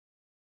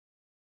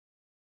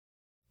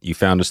You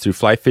found us through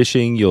fly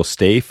fishing. You'll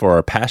stay for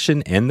our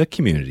passion and the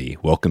community.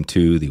 Welcome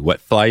to the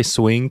Wet Fly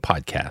Swing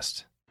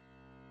Podcast.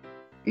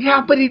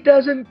 Yeah, but he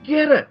doesn't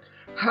get it.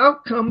 How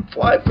come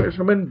fly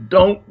fishermen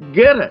don't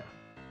get it?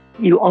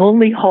 You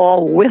only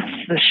haul with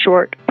the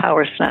short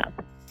power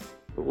snap.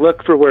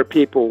 Look for where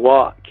people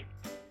walk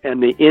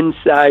and the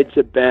insides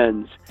of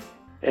bends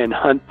and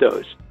hunt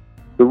those.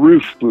 The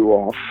roof flew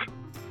off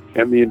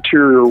and the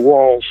interior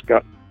walls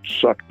got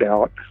sucked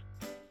out,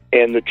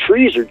 and the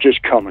trees are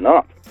just coming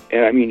up.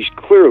 And I mean, he's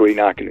clearly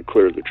not going to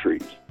clear the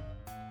trees.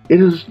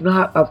 It is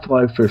not a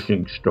fly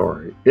fishing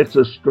story. It's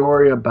a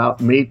story about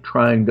me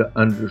trying to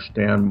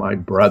understand my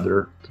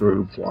brother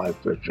through fly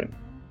fishing.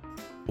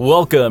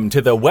 Welcome to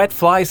the Wet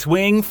Fly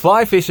Swing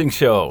Fly Fishing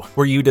Show,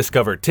 where you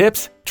discover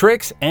tips,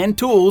 tricks, and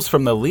tools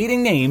from the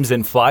leading names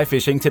in fly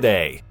fishing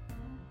today.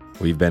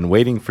 We've been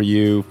waiting for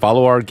you.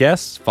 Follow our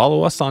guests,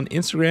 follow us on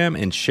Instagram,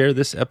 and share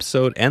this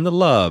episode and the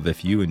love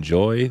if you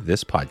enjoy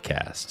this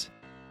podcast.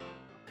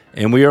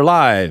 And we are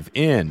live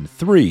in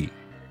 3,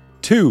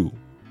 2,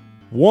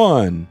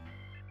 1.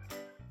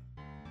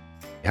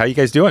 How you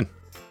guys doing?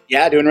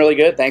 Yeah, doing really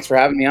good. Thanks for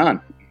having me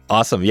on.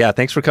 Awesome. Yeah,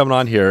 thanks for coming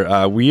on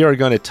here. We are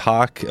going to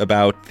talk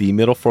about the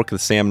Middle Fork of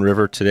the Salmon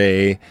River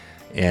today,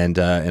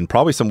 and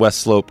probably some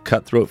West Slope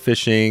cutthroat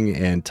fishing,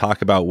 and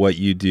talk about what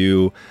you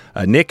do.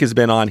 Nick has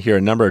been on here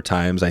a number of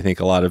times. I think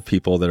a lot of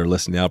people that are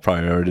listening now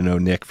probably already know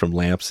Nick from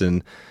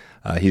Lamson.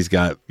 He's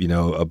got,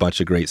 a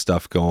bunch of great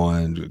stuff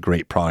going,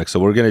 great products.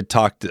 So we're going to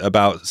talk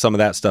about some of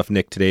that stuff,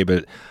 Nick, today.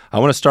 But I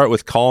want to start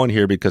with Colin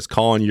here because,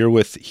 Colin, you're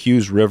with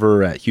Hughes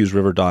River at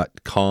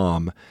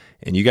hughesriver.com,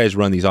 and you guys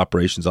run these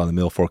operations on the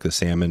Middle Fork of the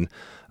Salmon.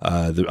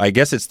 I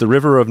guess it's the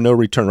River of No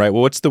Return, right?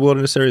 Well, what's the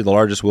wilderness area? The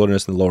largest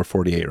wilderness in the lower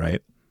 48,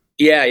 right?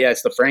 Yeah,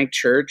 it's the Frank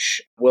Church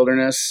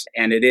Wilderness,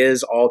 and it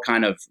is all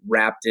kind of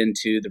wrapped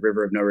into the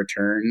River of No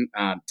Return.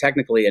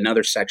 Technically,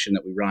 another section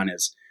that we run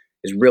is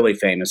really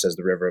famous as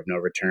the River of No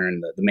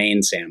Return, the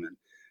main salmon.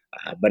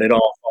 But it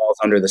all falls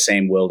under the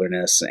same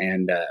wilderness.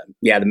 And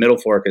the Middle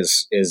Fork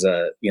is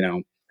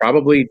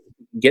probably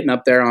getting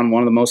up there on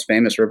one of the most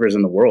famous rivers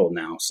in the world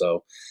now.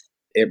 So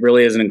it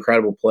really is an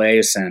incredible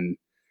place. And,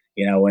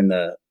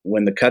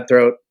 when the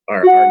cutthroat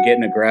are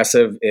getting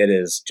aggressive, it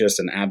is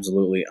just an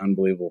absolutely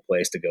unbelievable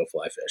place to go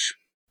fly fish.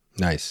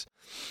 Nice.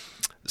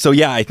 So,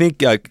 yeah, I think,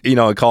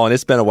 Colin,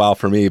 it's been a while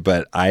for me,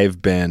 but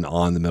I've been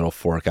on the Middle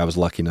Fork. I was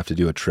lucky enough to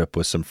do a trip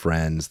with some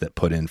friends that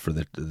put in for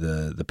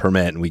the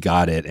permit, and we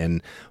got it.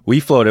 And we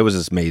floated. It was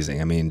just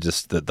amazing. I mean,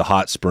 just the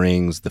hot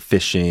springs, the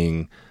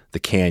fishing, the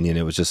canyon.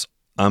 It was just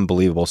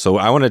unbelievable. So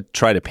I want to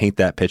try to paint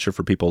that picture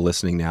for people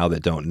listening now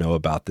that don't know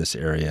about this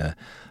area.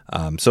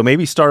 So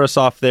maybe start us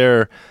off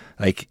there.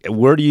 Like,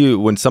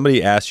 when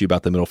somebody asks you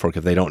about the Middle Fork,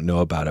 if they don't know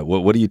about it,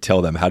 what do you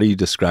tell them? How do you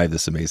describe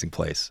this amazing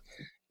place?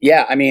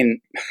 Yeah, I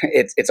mean,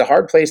 it's a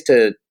hard place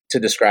to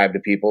describe to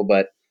people,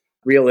 but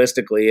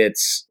realistically,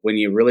 it's, when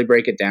you really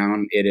break it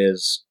down, it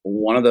is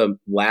one of the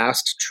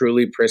last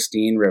truly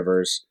pristine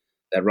rivers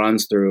that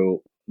runs through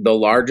the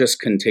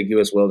largest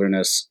contiguous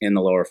wilderness in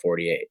the lower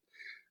 48.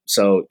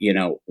 So,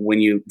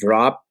 when you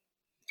drop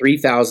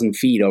 3,000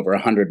 feet over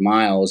 100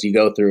 miles, you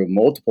go through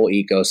multiple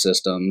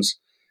ecosystems.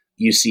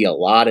 You see a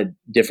lot of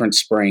different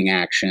spring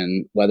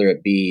action, whether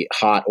it be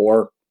hot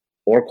or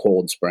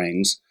cold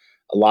springs.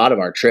 A lot of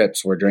our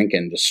trips, we're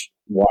drinking just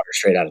water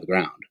straight out of the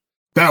ground.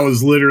 That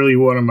was literally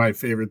one of my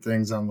favorite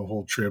things on the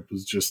whole trip,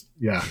 was just,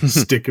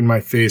 sticking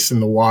my face in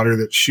the water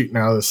that's shooting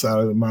out of the side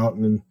of the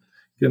mountain and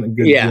getting a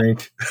good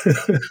drink.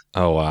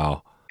 Oh,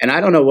 wow. And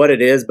I don't know what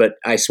it is, but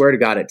I swear to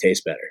God, it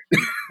tastes better.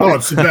 Oh,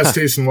 it's the best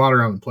tasting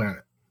water on the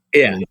planet.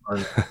 Yeah.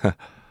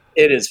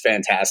 It is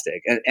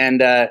fantastic.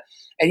 And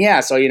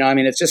so,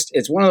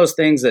 it's one of those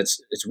things it's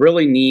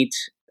really neat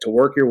to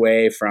work your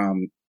way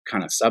from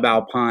kind of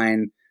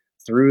subalpine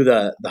through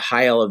the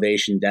high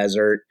elevation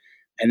desert,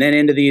 and then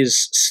into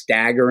these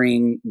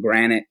staggering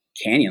granite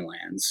canyon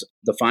lands.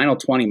 The final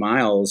 20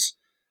 miles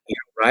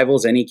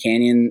rivals any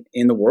canyon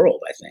in the world,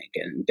 I think,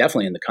 and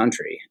definitely in the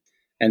country.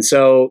 And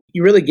so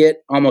you really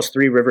get almost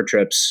 3 river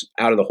trips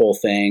out of the whole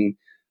thing.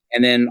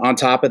 And then on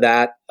top of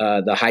that,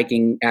 the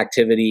hiking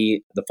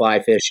activity, the fly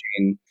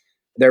fishing,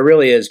 there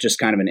really is just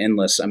kind of an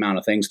endless amount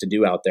of things to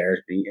do out there.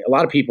 A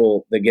lot of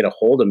people that get a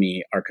hold of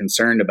me are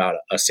concerned about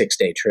a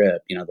 6-day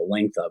trip, the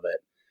length of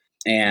it.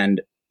 And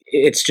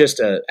it's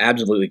just a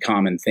absolutely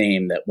common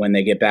theme that when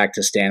they get back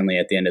to Stanley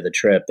at the end of the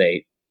trip,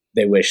 they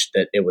wish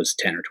that it was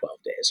 10 or 12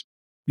 days.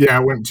 Yeah,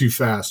 it went too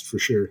fast for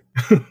sure.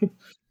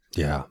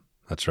 Yeah,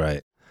 that's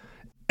right.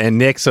 And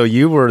Nick, so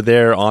you were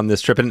there on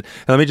this trip, and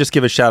let me just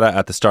give a shout out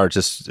at the start,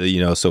 just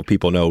so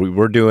people know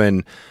you're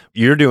doing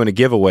a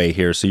giveaway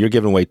here. So you're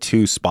giving away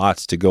 2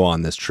 spots to go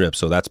on this trip.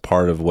 So that's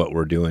part of what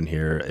we're doing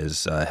here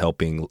is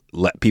helping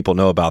let people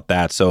know about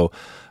that. So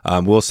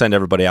we'll send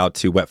everybody out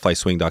to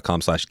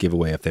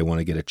wetflyswing.com/giveaway if they want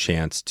to get a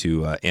chance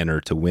to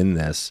enter to win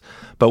this.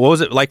 But what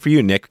was it like for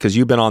you, Nick? Because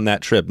you've been on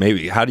that trip.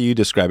 Maybe how do you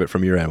describe it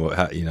from your end?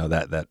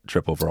 That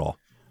trip overall.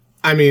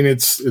 I mean,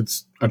 it's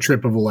a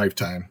trip of a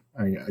lifetime.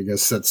 I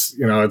guess that's,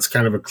 it's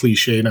kind of a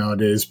cliche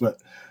nowadays, but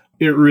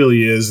it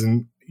really is.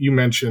 And you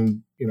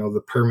mentioned,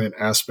 the permit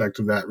aspect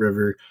of that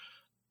river.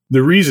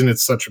 The reason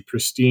it's such a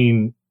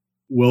pristine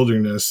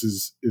wilderness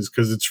is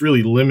because it's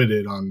really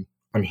limited on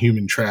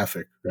human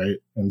traffic, right?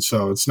 And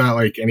so it's not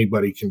like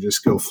anybody can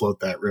just go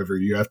float that river.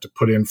 You have to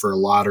put in for a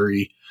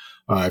lottery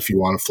if you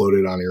want to float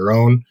it on your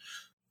own.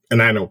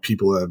 And I know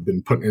people have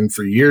been putting in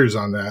for years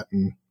on that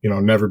and,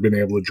 never been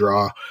able to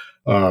draw.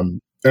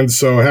 And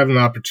so having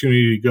the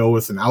opportunity to go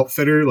with an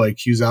outfitter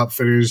like Hughes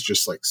Outfitters,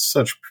 just like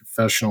such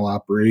professional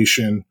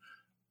operation,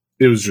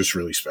 it was just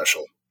really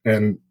special.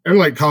 And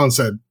like Colin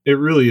said, it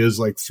really is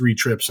like 3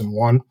 trips in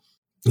one.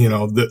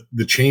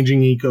 The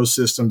changing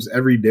ecosystems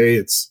every day,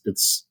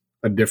 it's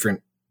a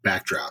different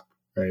backdrop,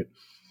 right?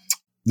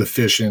 The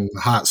fishing,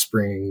 the hot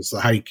springs,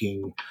 the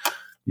hiking,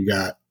 you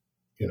got,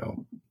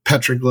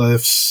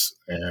 petroglyphs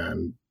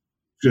and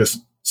just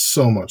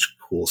so much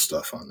cool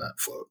stuff on that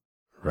float.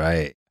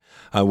 Right.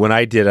 When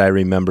I did, I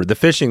remember the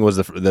fishing was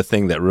the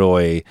thing that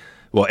really,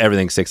 well,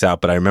 everything sticks out.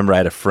 But I remember I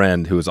had a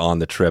friend who was on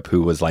the trip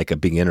who was like a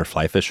beginner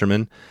fly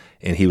fisherman,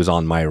 and he was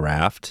on my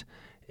raft.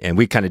 And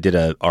we kind of did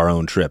our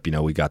own trip.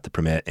 We got the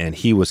permit, and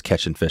he was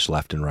catching fish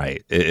left and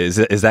right. Is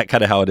that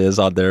kind of how it is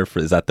out there?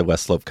 Is that the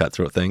West Slope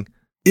cutthroat thing?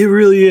 It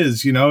really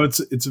is.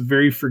 It's a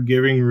very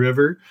forgiving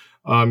river.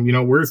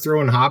 We're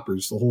throwing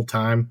hoppers the whole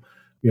time.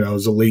 It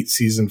was a late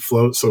season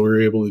float, so we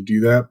were able to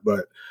do that.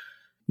 But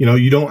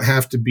you don't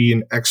have to be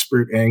an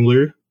expert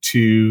angler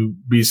to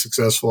be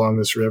successful on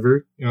this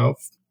river.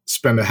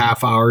 Spend a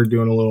half hour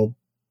doing a little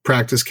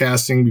practice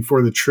casting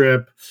before the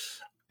trip.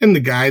 And the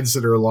guides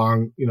that are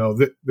along,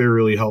 they're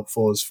really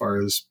helpful as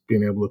far as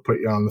being able to put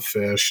you on the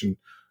fish and,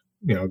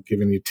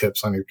 giving you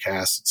tips on your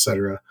cast, et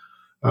cetera.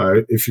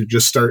 If you're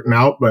just starting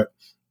out, but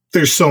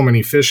there's so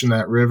many fish in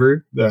that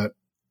river that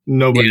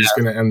nobody's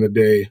going to end the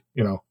day,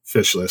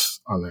 fishless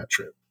on that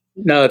trip.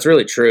 No, it's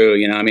really true.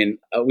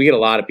 We get a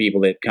lot of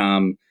people that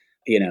come,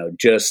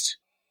 just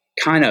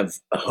kind of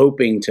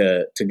hoping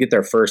to get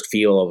their first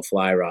feel of a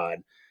fly rod.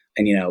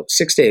 And,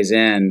 6 days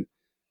in,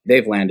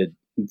 they've landed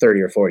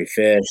 30 or 40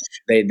 fish.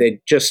 They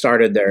just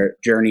started their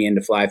journey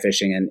into fly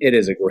fishing, and it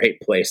is a great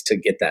place to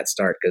get that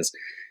start because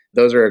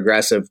those are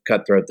aggressive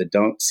cutthroat that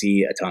don't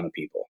see a ton of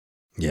people.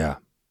 Yeah.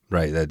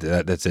 Right.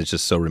 That's it's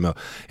just so remote.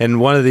 And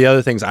one of the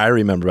other things I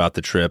remember about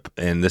the trip,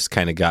 and this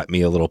kind of got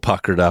me a little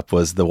puckered up,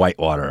 was the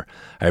whitewater.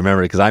 I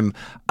remember because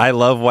I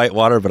love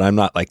whitewater, but I'm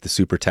not like the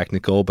super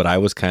technical, but I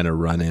was kind of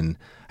running.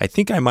 I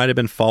think I might have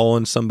been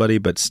following somebody,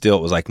 but still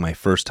it was like my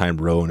first time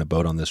rowing a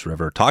boat on this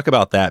river. Talk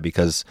about that,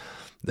 because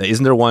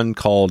isn't there one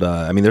called,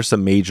 there's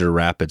some major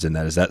rapids in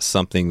that. Is that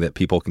something that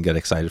people can get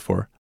excited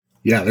for?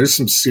 Yeah, there's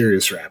some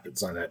serious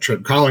rapids on that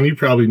trip. Colin, you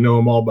probably know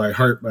them all by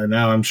heart by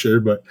now, I'm sure,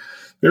 but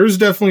there was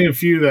definitely a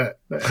few that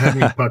had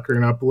me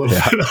puckering up a little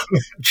bit on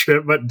that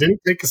trip, but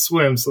didn't take a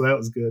swim, so that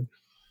was good.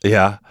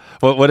 Yeah.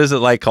 What is it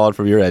like, Colin,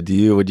 from your end?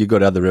 Would you go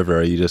down the river, or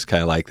are you just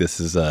kind of like,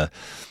 this is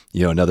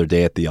another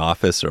day at the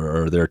office,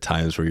 or are there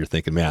times where you're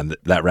thinking, man,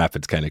 that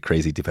rapid's kind of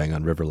crazy depending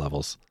on river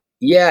levels?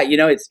 Yeah,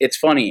 it's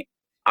funny.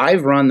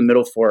 I've run the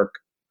Middle Fork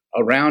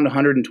around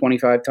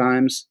 125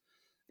 times.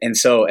 And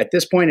so at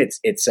this point,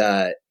 it's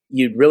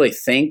you'd really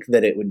think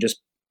that it would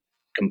just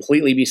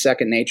completely be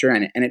second nature.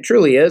 And it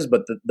truly is.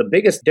 But the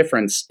biggest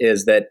difference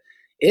is that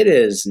it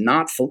is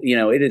not,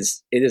 it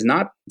is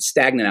not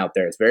stagnant out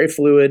there. It's very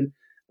fluid.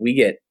 We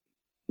get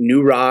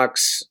new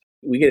rocks,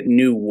 we get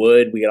new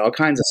wood, we get all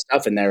kinds of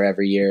stuff in there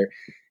every year.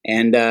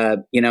 And,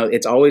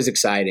 it's always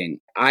exciting.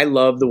 I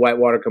love the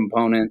whitewater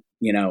component.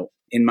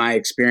 In my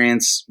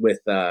experience with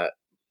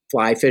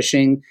fly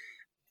fishing,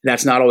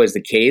 that's not always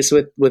the case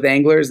with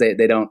anglers.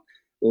 They don't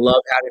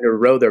love having to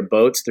row their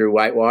boats through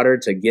whitewater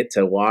to get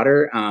to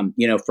water.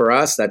 For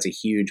us, that's a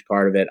huge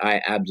part of it.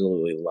 I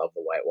absolutely love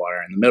the whitewater,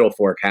 and the Middle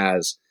Fork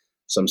has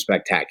some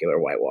spectacular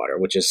whitewater,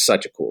 which is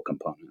such a cool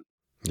component.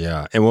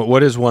 Yeah. And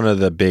what is one of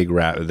the big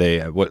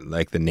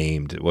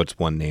what's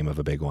one name of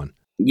a big one?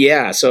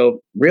 Yeah.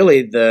 So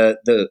really the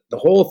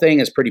whole thing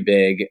is pretty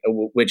big,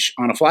 which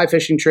on a fly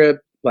fishing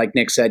trip, like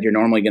Nick said, you're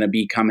normally going to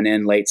be coming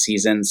in late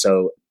season.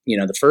 So,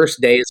 the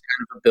first day is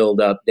kind of a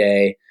build up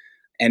day.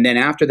 And then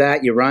after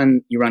that, you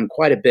run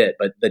quite a bit,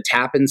 but the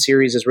Tappan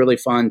series is really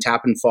fun.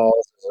 Tappan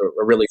Falls is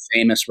a really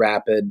famous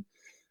rapid.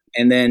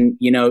 And then,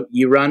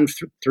 you run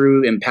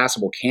through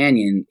Impassable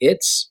Canyon.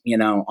 It's,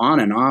 on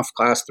and off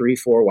class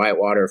 3-4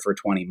 whitewater for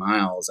 20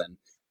 miles. And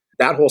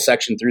that whole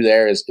section through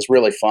there is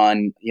really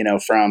fun,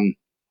 from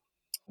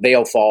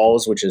Vail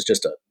Falls, which is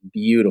just a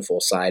beautiful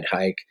side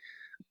hike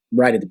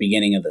right at the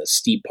beginning of the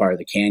steep part of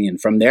the canyon.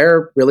 From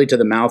there, really to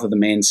the mouth of the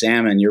main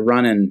salmon, you're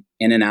running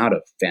in and out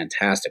of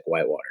fantastic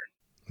whitewater.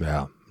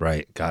 Yeah,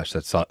 right. Gosh,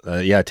 that's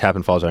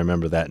Tappan Falls. I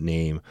remember that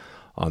name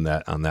on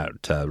that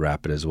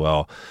rapid as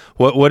well.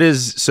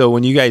 So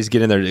when you guys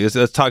get in there,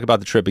 let's talk about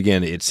the trip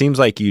again. It seems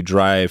like you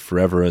drive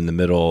forever in the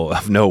middle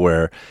of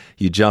nowhere.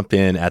 You jump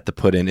in at the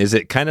put in. Is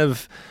it kind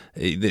of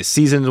the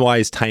season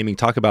wise timing?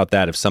 Talk about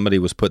that. If somebody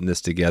was putting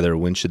this together,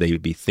 when should they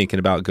be thinking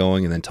about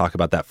going? And then talk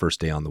about that first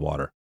day on the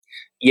water.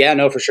 Yeah,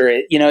 no, for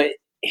sure.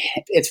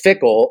 It's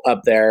fickle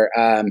up there.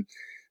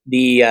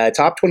 The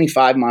top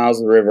 25 miles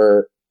of the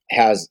river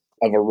has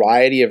a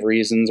variety of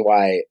reasons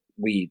why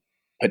we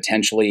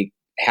potentially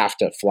have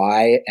to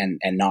fly and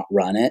not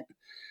run it.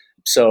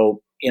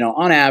 So,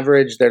 on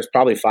average, there's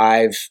probably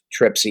 5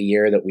 trips a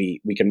year that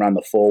we can run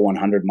the full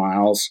 100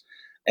 miles.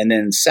 And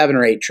then 7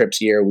 or 8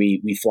 trips a year,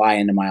 we fly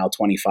into mile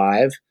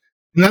 25.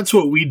 And that's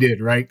what we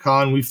did, right,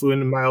 Colin? We flew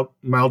into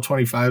mile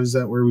 25. Is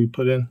that where we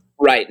put in?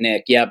 Right,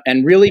 Nick. Yep.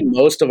 And really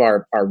most of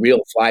our real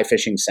fly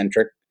fishing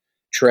centric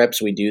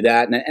trips, we do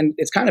that. And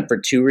it's kind of for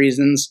 2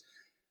 reasons.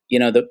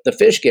 The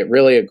fish get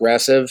really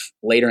aggressive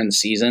later in the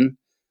season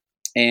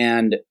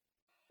and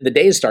the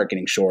days start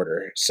getting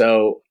shorter.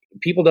 So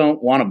people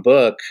don't want to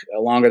book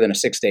longer than a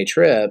 6-day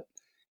trip.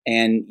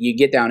 And you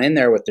get down in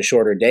there with the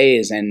shorter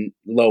days and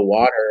low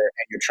water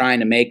and you're trying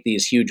to make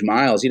these huge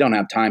miles. You don't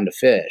have time to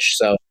fish.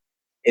 So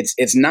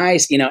it's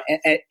nice,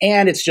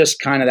 and it's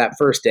just kind of that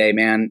first day,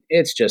 man,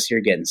 it's just,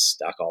 you're getting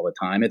stuck all the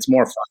time. It's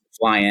more fun to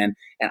fly in.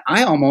 And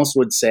I almost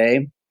would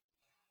say,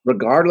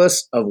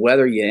 regardless of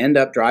whether you end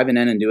up driving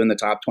in and doing the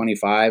top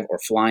 25 or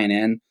flying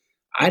in,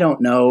 I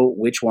don't know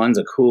which one's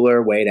a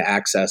cooler way to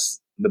access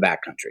the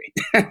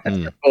backcountry.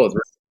 They're both.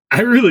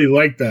 I really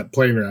liked that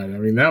plane ride. I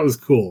mean, that was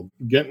cool.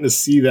 Getting to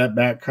see that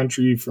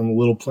backcountry from a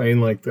little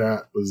plane like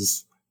that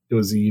was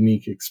a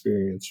unique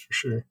experience for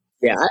sure.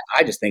 Yeah,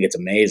 I just think it's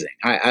amazing.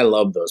 I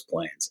love those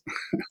planes.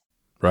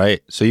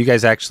 Right. So you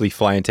guys actually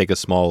fly and take a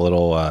small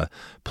little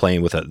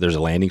plane there's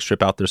a landing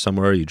strip out there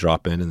somewhere. You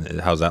drop in,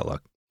 and how's that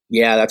look?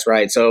 Yeah, that's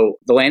right. So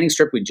the landing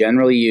strip we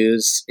generally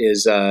use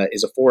is a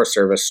Forest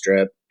Service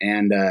strip,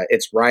 and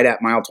it's right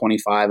at mile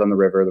 25 on the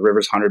river. The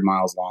river's 100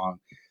 miles long.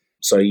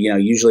 So,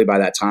 usually by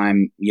that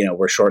time,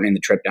 we're shortening the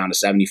trip down to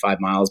 75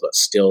 miles, but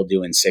still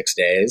doing 6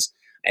 days.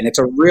 And it's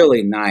a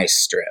really nice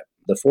strip.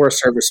 The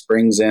Forest Service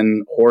brings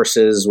in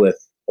horses with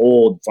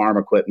old farm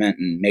equipment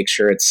and make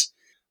sure it's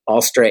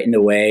all straightened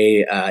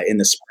away in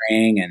the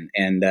spring,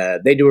 and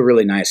they do a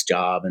really nice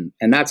job.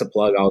 And that's a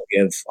plug I'll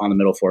give on the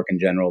Middle Fork in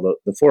general.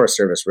 The Forest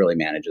Service really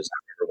manages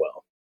that river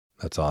well.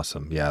 That's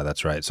awesome. Yeah,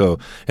 that's right. So,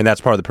 and that's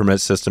part of the permit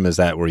system. Is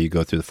that where you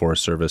go through the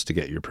Forest Service to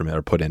get your permit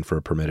or put in for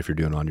a permit if you're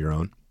doing it on your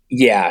own?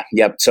 Yeah.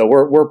 Yep. So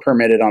we're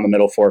permitted on the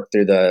Middle Fork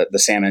through the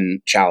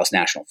Salmon Chalice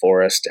National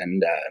Forest,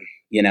 and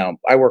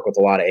I work with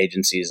a lot of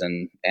agencies,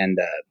 and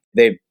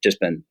they've just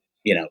been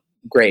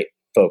great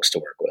folks to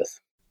work with.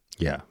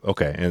 Yeah.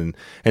 Okay.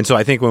 And so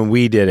I think when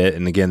we did it,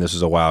 and again, this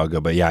was a while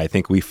ago, but yeah, I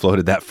think we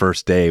floated that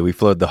first day. We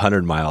floated the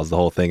 100 miles, the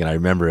whole thing. And I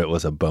remember it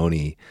was a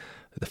bony,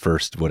 the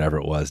first, whatever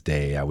it was,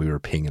 day. Yeah, we were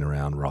pinging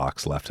around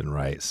rocks left and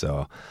right.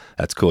 So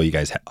that's cool. You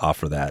guys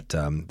offer that,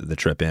 the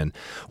trip in.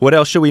 What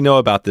else should we know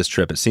about this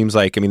trip? It seems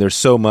like, there's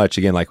so much,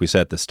 again, like we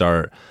said at the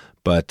start,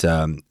 but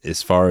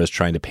as far as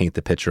trying to paint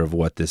the picture of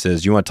what this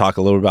is, do you want to talk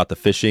a little about the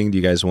fishing? Do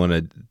you guys want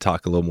to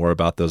talk a little more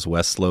about those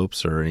west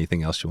slopes or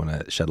anything else you want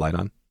to shed light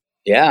on?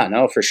 Yeah,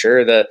 no, for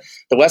sure. The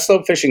west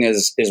slope fishing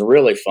is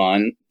really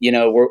fun.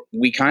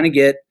 We kind of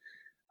get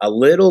a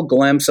little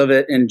glimpse of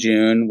it in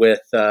June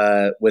with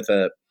a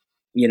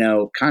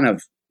kind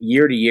of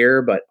year to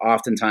year, but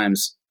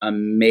oftentimes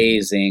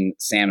amazing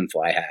salmon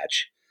fly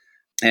hatch.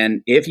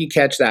 And if you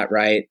catch that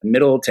right,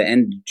 middle to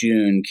end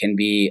June can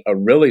be a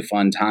really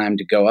fun time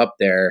to go up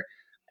there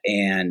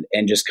and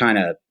just kind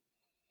of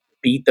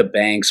beat the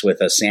banks with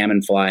a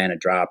salmon fly and a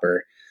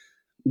dropper.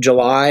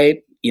 July,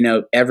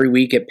 every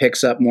week it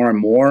picks up more and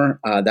more.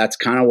 That's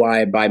kind of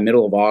why by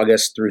middle of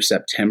August through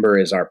September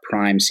is our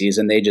prime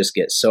season. They just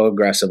get so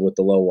aggressive with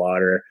the low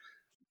water.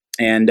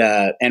 And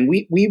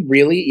we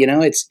really,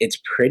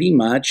 it's pretty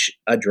much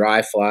a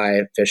dry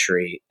fly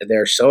fishery.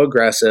 They're so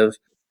aggressive.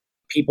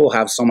 People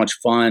have so much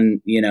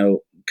fun,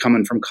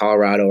 coming from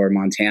Colorado or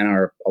Montana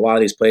or a lot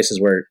of these places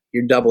where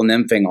you're double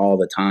nymphing all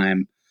the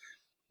time.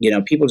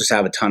 People just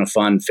have a ton of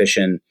fun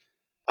fishing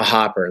a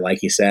hopper,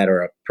 like you said,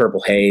 or a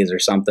purple haze or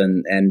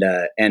something, and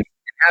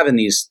having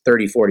these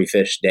 30, 40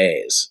 fish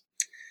days,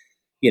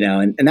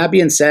 and that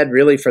being said,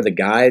 really for the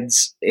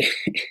guides,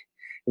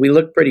 we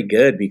look pretty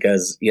good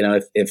because,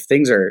 if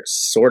things are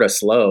sort of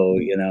slow,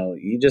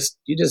 you just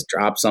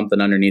drop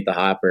something underneath the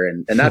hopper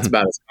and that's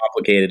about as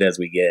complicated as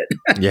we get.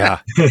 Yeah.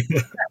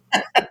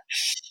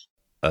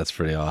 That's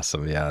pretty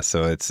awesome. Yeah.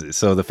 So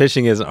the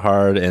fishing isn't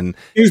hard, and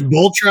there's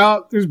bull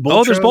trout. There's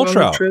bull trout on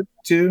the trip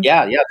too.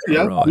 Yeah.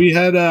 Right. We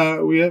had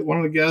one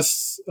of the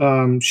guests.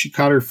 She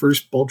caught her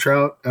first bull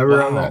trout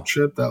ever on that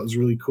trip. That was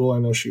really cool. I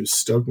know she was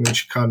stoked, and then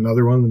she caught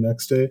another one the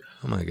next day.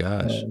 Oh my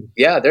gosh.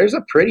 Yeah, there's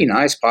a pretty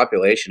nice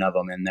population of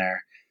them in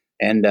there,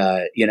 and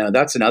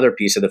that's another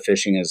piece of the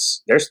fishing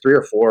is there's 3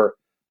 or 4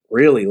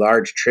 really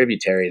large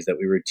tributaries that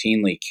we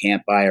routinely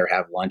camp by or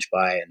have lunch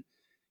by, and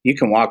you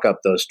can walk up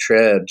those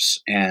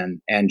tribs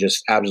and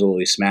just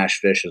absolutely smash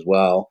fish as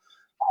well.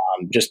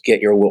 Just get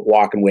your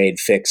walk and wade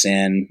fix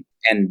in.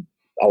 And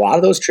a lot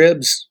of those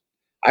tribs,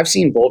 I've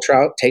seen bull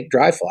trout take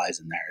dry flies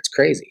in there. It's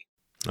crazy.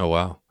 Oh,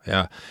 wow.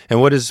 Yeah. And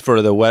what is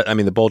for the wet?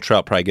 The bull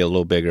trout probably get a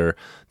little bigger.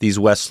 These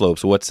west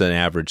slopes, what's an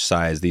average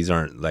size? These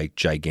aren't like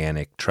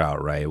gigantic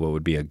trout, right? What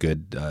would be a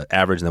good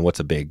average? And then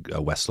what's a big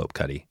west slope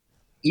cutty?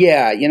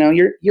 Yeah.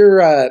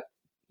 You're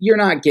you're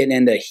not getting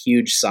into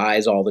huge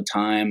size all the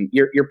time.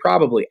 You're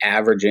probably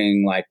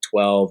averaging like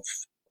 12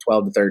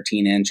 to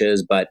 13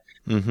 inches, but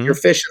your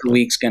fish of the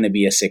week's going to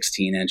be a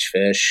 16-inch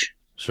fish.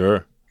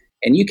 Sure.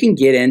 And you can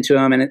get into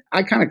them, and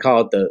I kind of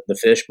call it the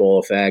fishbowl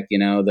effect.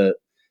 The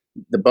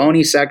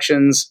bony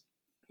sections,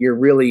 you're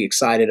really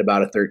excited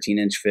about a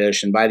 13-inch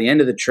fish, and by the end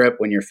of the trip,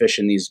 when you're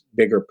fishing these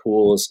bigger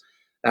pools,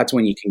 that's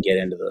when you can get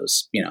into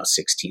those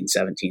 16,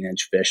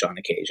 17-inch fish on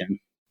occasion.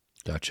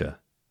 Gotcha.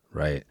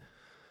 Right.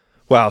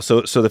 Wow.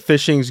 So the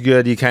fishing's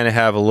good. You kind of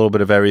have a little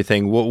bit of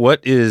everything.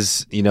 What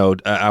is,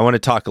 I want to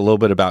talk a little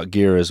bit about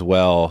gear as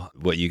well,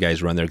 what you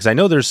guys run there. Because I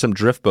know there's some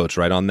drift boats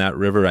right on that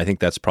river. I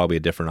think that's probably a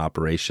different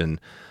operation.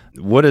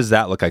 What does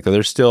that look like?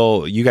 There's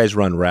still, you guys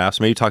run rafts.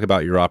 Maybe talk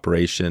about your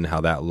operation,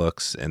 how that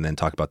looks, and then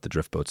talk about the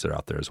drift boats that are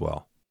out there as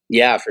well.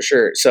 Yeah, for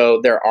sure.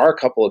 So there are a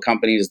couple of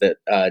companies that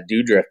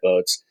do drift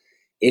boats.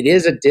 It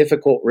is a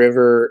difficult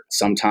river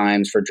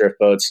sometimes for drift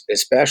boats,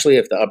 especially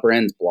if the upper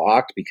end's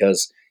blocked,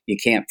 because you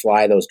can't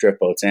fly those drift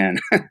boats in.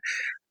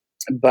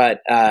 But,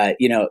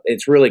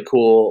 it's really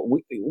cool.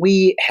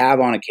 We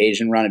have on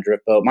occasion run a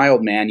drift boat. My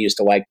old man used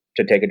to like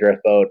to take a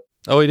drift boat.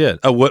 Oh, he did?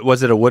 Oh, what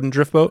was it, a wooden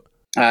drift boat?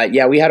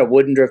 Yeah, we had a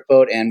wooden drift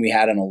boat and we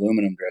had an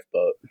aluminum drift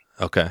boat.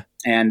 Okay.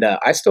 And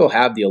I still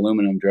have the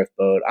aluminum drift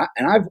boat.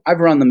 I've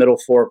run the Middle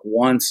Fork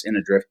once in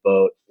a drift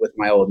boat with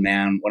my old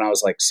man when I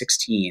was like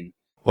 16.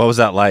 What was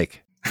that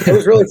like? It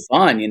was really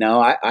fun.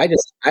 I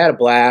had a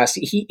blast.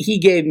 He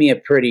gave me a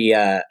pretty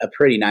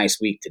nice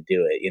week to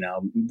do it,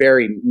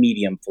 very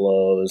medium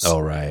flows. Oh,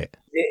 right.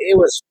 It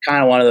was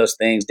kind of one of those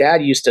things.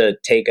 Dad used to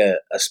take a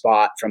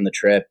spot from the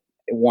trip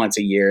once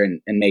a year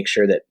and make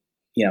sure that,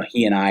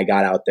 he and I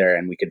got out there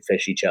and we could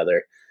fish each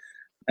other.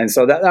 And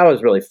so that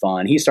was really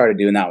fun. He started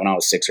doing that when I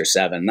was 6 or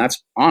 7.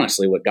 That's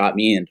honestly what got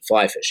me into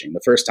fly fishing.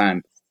 The first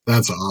time.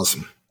 That's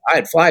awesome. I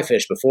had fly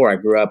fished before. I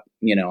grew up,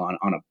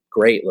 on a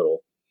great little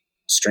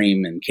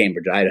stream in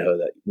Cambridge, Idaho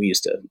that we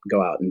used to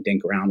go out and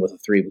dink around with a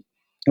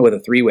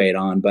 3-weight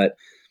on. But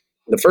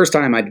the first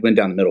time I went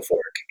down the Middle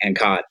Fork and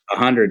caught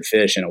 100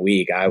 fish in a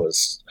week, I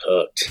was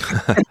hooked.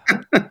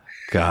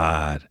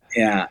 God.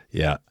 Yeah.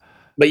 Yeah.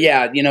 But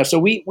yeah, so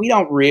we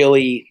don't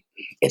really,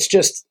 it's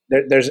just,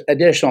 there's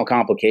additional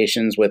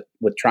complications with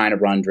trying to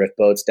run drift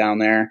boats down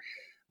there.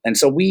 And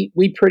so we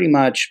pretty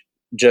much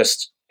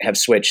just have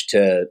switched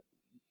to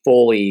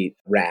fully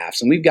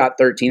rafts, and we've got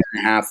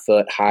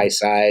 13.5-foot high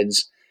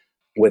sides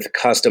with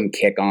custom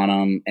kick on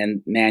them.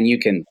 And man, you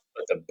can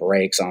put the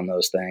brakes on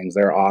those things.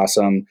 They're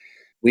awesome.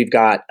 We've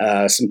got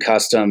some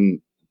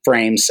custom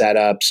frame set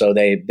up, so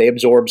they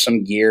absorb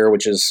some gear,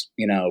 which is,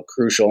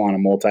 crucial on a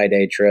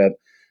multi-day trip.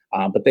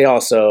 But they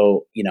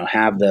also,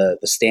 have the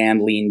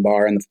stand lean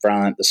bar in the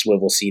front, the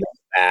swivel seat on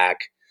the back.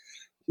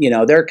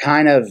 They're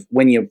kind of,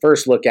 when you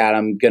first look at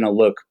them, going to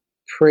look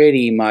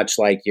pretty much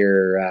like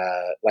your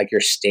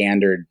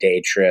standard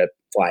day trip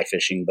fly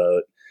fishing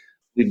boat.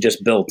 We've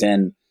just built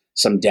in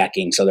some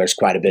decking, so there's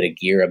quite a bit of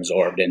gear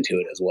absorbed into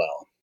it as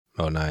well.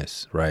 Oh,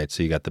 nice. Right.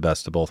 So you got the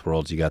best of both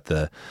worlds. You got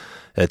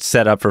it's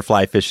set up for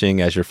fly fishing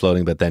as you're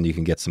floating, but then you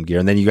can get some gear.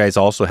 And then you guys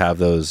also have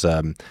those,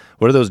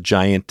 what are those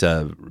giant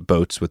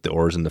boats with the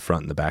oars in the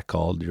front and the back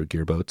called, your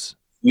gear boats?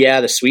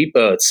 Yeah, the sweet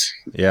boats.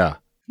 Yeah.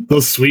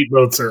 Those sweet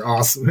boats are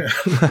awesome.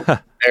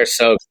 They're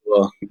so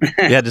cool.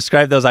 Yeah,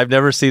 describe those. I've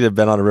never seen it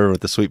been on a river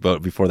with the sweet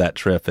boat before that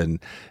trip. And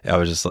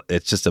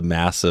it's just a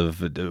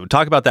massive,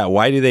 talk about that.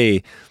 Why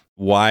the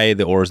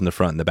oars in the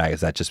front and the back?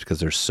 Is that just because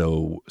they're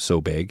so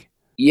big?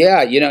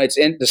 Yeah,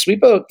 the sweet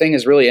boat thing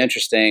is really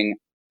interesting.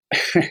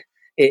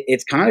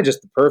 It's kind of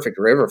just the perfect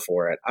river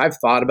for it. I've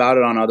thought about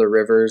it on other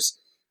rivers.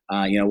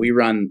 We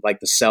run like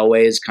the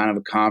Selway's, kind of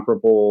a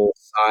comparable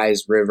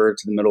size river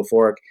to the Middle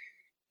Fork,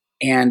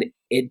 and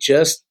it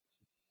just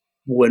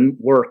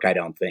wouldn't work, I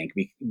don't think,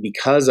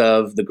 because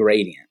of the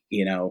gradient.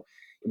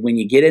 When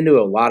you get into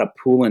a lot of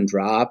pool and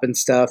drop and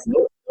stuff,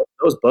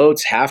 those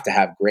boats have to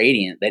have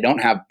gradient. They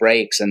don't have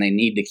brakes, and they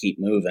need to keep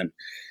moving.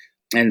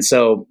 And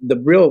so the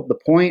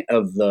point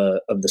of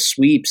the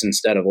sweeps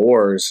instead of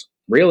oars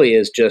really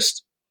is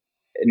just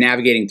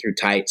navigating through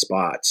tight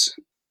spots.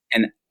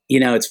 And,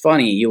 it's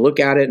funny, you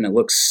look at it and it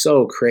looks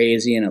so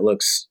crazy and it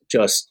looks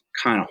just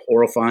kind of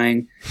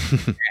horrifying.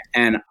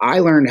 And I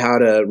learned how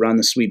to run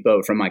the sweep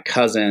boat from my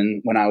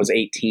cousin when I was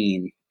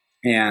 18,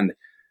 and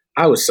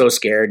I was so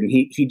scared, and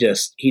he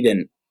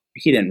didn't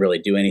really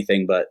do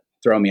anything but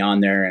throw me on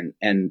there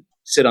and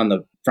sit on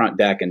the front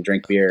deck and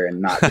drink beer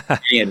and not give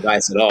any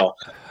advice at all.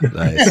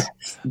 Nice.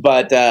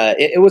 But that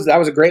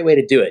was a great way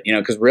to do it,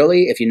 because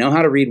really, if you know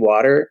how to read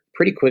water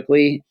pretty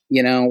quickly,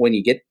 when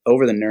you get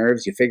over the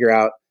nerves, you figure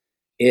out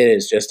it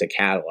is just a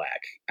Cadillac.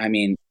 I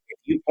mean, if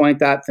you point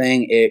that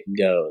thing, it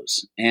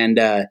goes. And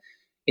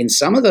in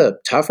some of the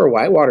tougher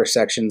whitewater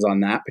sections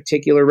on that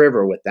particular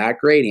river with that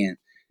gradient,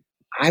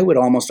 I would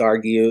almost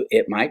argue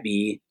it might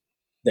be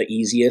the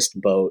easiest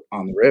boat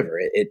on the river.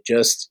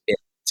 It's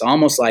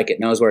almost like it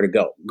knows where to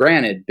go.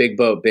 Granted, big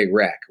boat, big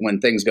wreck. When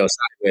things go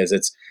sideways,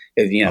 it's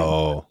a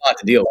lot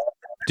to deal with.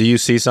 Do you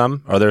see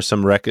some? Are there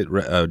some wreck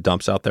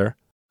dumps out there?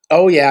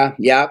 Oh yeah.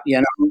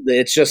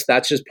 It's just,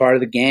 that's just part of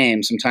the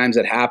game. Sometimes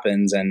it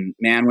happens, and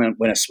man,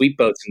 when a sweet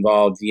boat's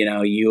involved,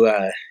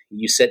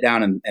 you sit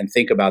down and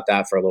think about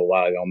that for a little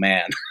while. You go,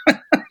 man,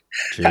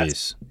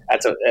 Jeez.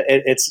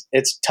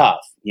 it's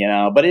tough,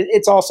 but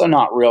it's also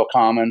not real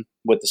common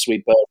with the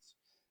sweet boats,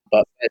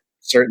 but it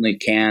certainly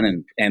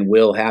can and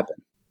will happen.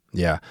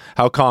 Yeah.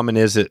 How common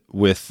is it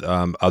with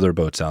other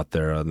boats out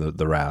there on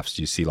the rafts?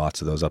 Do you see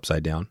lots of those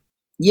upside down?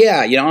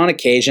 Yeah, on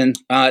occasion,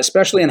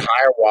 especially in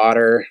higher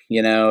water,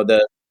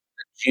 the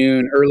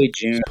early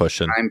June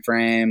time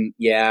frame.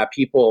 Yeah,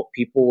 people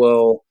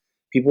will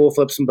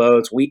flip some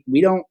boats. We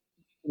don't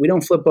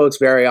flip boats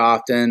very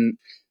often.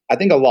 I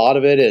think a lot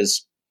of it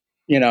is,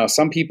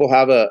 some people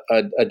have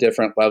a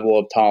different level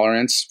of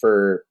tolerance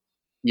for,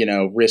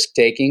 risk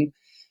taking.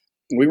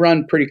 We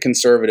run pretty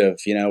conservative.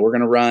 We're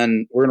gonna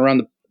run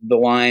the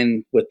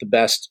line with the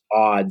best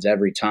odds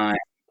every time.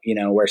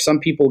 Where some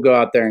people go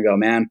out there and go,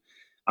 man,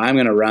 I'm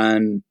going to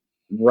run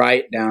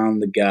right down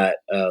the gut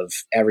of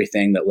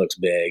everything that looks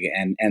big.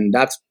 And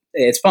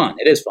it's fun.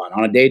 It is fun.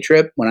 On a day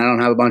trip, when I don't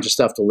have a bunch of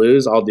stuff to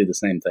lose, I'll do the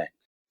same thing.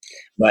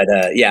 But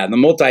the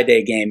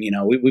multi-day game,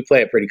 we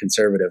play it pretty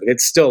conservative.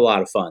 It's still a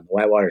lot of fun. The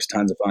whitewater is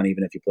tons of fun,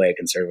 even if you play it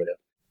conservative.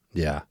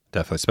 Yeah,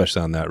 definitely,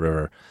 especially on that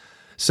river.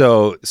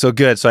 So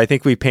good. So I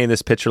think we paint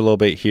this picture a little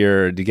bit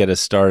here to get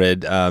us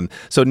started.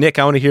 So Nick,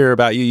 I want to hear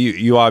about you.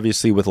 You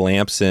obviously with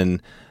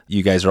Lamson,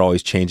 you guys are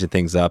always changing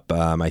things up.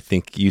 I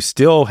think you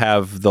still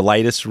have the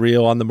lightest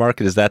reel on the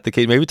market. Is that the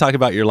case? Maybe talk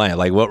about your line.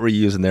 Like, what were you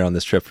using there on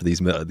this trip for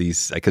these?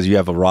 Because you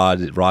have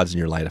rods in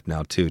your lineup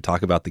now too.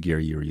 Talk about the gear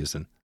you were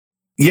using.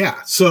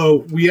 Yeah,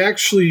 so we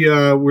actually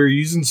we're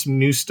using some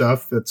new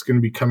stuff that's going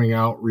to be coming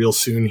out real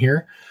soon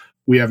here.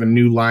 We have a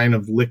new line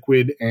of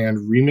liquid and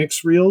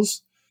remix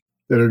reels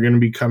that are going to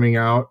be coming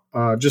out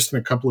just in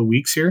a couple of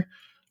weeks here.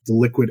 The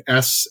Liquid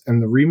S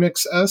and the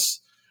Remix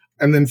S.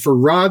 And then for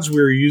rods,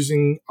 we're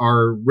using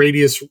our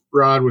Radius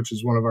rod, which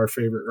is one of our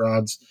favorite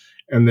rods,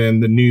 and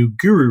then the new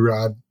Guru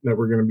rod that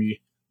we're going to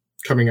be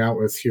coming out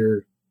with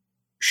here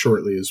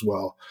shortly as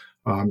well.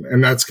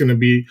 And that's going to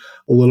be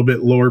a little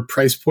bit lower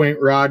price point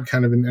rod,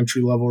 kind of an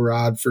entry-level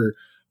rod for,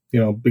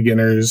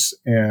 beginners.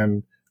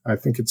 And I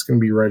think it's going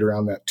to be right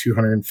around that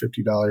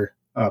 $250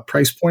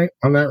 price point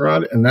on that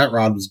rod. And that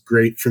rod was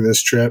great for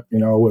this trip,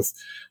 with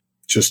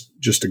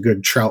just a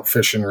good trout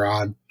fishing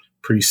rod,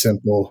 pretty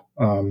simple.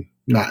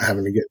 Not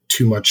having to get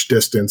too much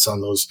distance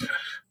on those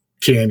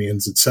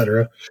canyons,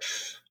 etc.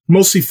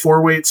 Mostly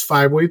 4 weights,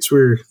 5 weights.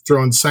 We're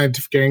throwing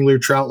Scientific Angler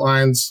trout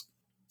lines,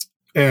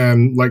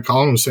 and like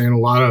Colin was saying, a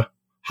lot of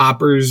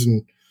hoppers.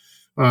 And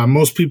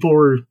most people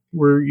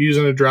were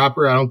using a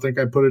dropper. I don't think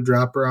I put a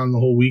dropper on the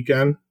whole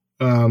weekend,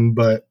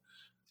 but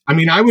I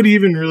mean, I would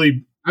even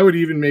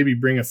maybe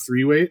bring a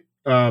 3 weight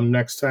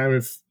next time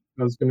if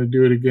I was going to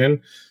do it again,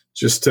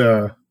 just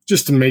to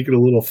make it a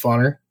little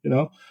funner,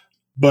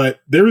 But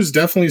there was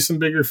definitely some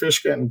bigger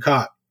fish getting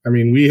caught. I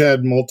mean, we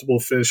had multiple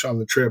fish on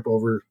the trip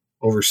over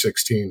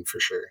 16 for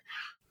sure.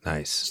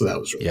 Nice. So that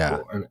was really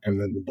cool. And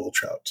then the bull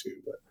trout too.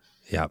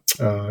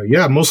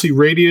 But mostly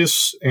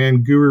Radius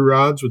and Guru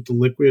rods with the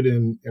liquid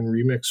and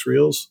remix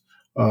reels.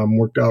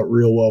 Worked out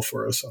real well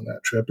for us on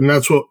that trip. And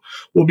that's what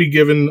we'll be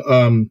giving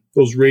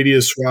those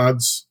Radius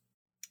rods,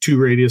 2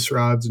 Radius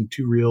rods and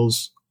 2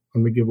 reels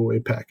on the giveaway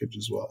package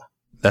as well.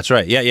 That's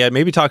right. Yeah.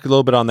 Maybe talk a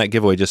little bit on that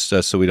giveaway just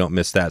so we don't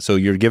miss that. So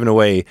you're giving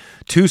away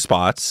 2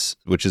 spots,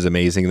 which is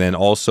amazing. And then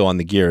also on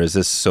the gear, is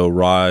this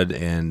rod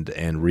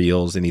and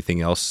reels,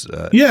 anything else?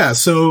 Yeah.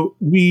 So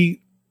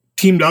we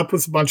teamed up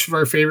with a bunch of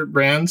our favorite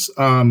brands,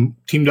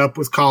 teamed up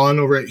with Colin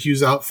over at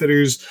Hughes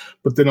Outfitters,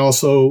 but then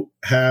also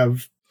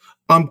have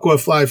Umpqua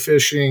Fly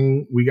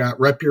Fishing. We got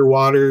Rep Your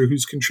Water,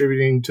 who's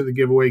contributing to the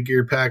giveaway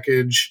gear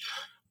package,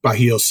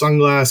 Bajio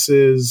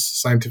Sunglasses,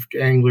 Scientific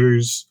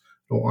Anglers.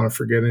 Don't want to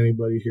forget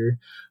anybody here,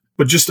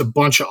 but just a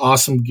bunch of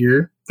awesome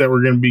gear that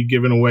we're going to be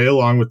giving away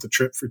along with the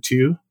trip for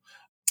 2.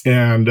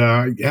 And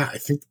I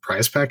think the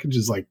prize package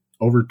is like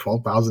over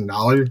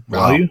 $12,000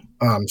 value.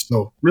 Wow.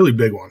 So really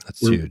big one. That's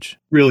huge.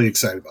 Really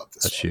excited about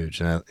this. That's huge.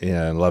 And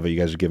I love it. You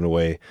guys are giving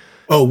away.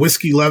 Oh,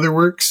 Whiskey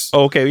Leatherworks.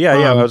 Oh, okay.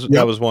 Yeah.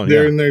 That was one.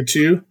 They're in there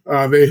too.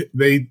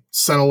 They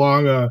sent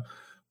along a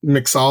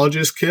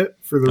mixologist kit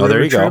for the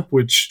river trip,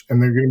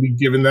 and they're going to be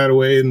giving that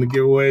away in the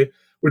giveaway,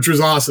 which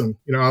was awesome.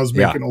 I was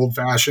making old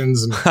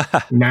fashions and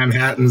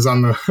Manhattans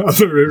on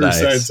the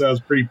riverside, nice. So I was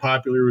pretty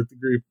popular with the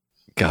group.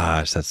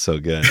 Gosh, that's so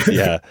good.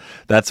 Yeah,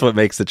 that's what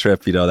makes the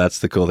trip. That's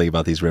the cool thing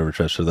about these river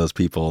trips for those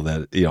people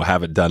that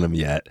haven't done them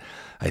yet.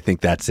 I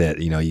think that's it.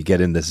 You get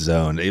in this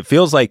zone. It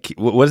feels like,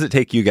 what does it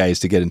take you guys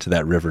to get into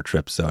that river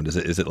trip zone? Is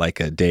it like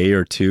a day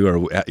or 2,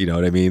 or you know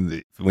what I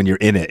mean? When you're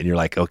in it and you're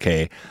like,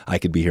 okay, I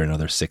could be here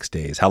another 6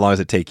 days. How long does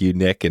it take you,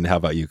 Nick? And how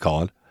about you,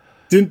 Colin?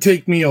 Didn't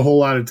take me a whole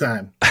lot of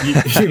time. You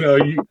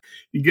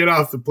get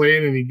off the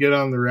plane and you get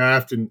on the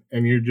raft and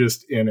you're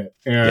just in it.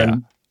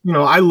 And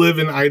I live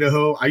in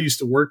Idaho. I used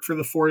to work for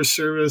the Forest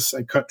Service.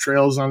 I cut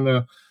trails on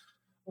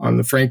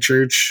the Frank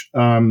Church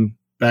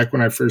back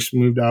when I first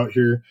moved out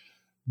here.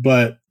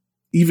 But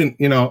even,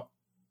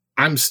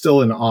 I'm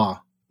still in awe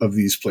of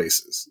these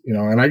places,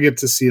 and I get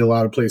to see a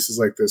lot of places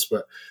like this,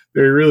 but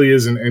there really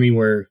isn't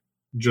anywhere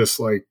just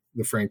like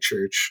the Frank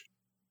Church.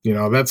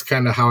 That's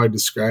kind of how I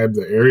describe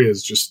the area,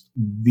 as just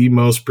the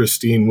most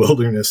pristine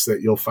wilderness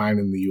that you'll find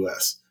in the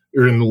U.S.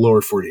 or in the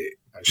lower 48,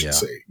 I should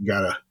say. You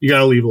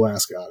gotta leave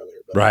Alaska out of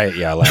there. But, right.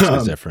 Yeah.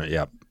 Alaska's different.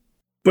 Yep.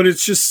 But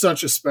it's just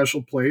such a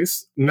special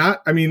place.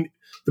 The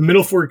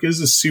Middle Fork is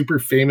a super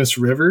famous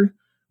river,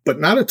 but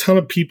not a ton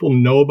of people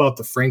know about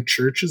the Frank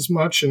Church as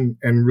much and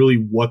really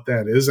what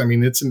that is.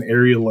 It's an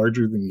area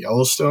larger than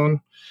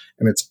Yellowstone,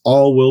 and it's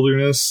all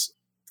wilderness.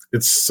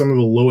 It's some of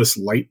the lowest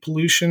light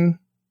pollution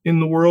in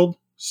the world.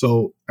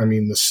 So,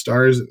 the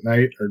stars at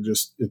night are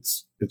just,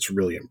 it's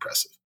really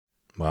impressive.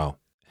 Wow.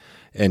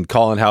 And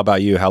Colin, how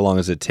about you? How long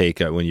does it take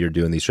when you're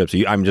doing these trips?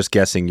 I'm just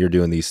guessing you're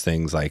doing these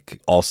things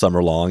like all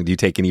summer long. Do you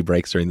take any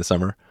breaks during the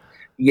summer?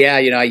 Yeah.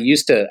 I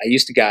used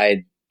to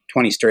guide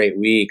 20 straight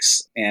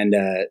weeks. And,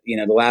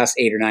 the last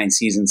 8 or 9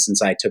 seasons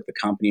since I took the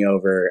company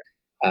over,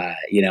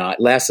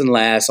 less and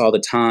less all the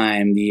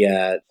time,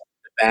 the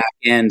back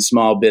end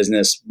small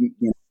business,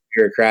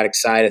 bureaucratic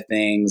side of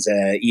things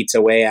eats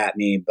away at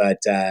me. But,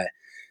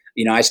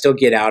 I still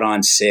get out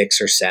on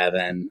 6 or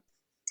 7.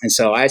 And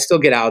so I still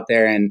get out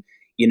there and,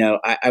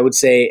 I would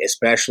say,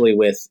 especially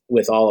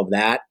with all of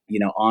that,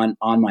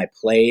 on my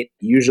plate,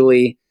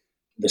 usually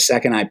the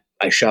second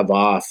I shove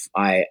off,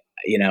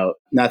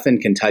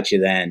 nothing can touch you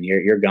then.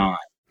 You're gone.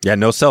 Yeah.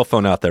 No cell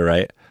phone out there,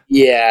 right?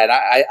 Yeah. And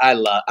I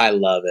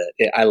love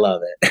it. I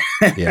love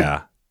it.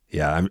 Yeah.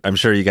 Yeah. I'm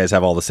sure you guys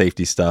have all the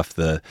safety stuff,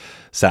 the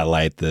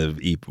satellite, the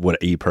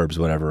EPIRBs,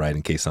 whatever, right?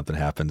 In case something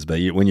happens. But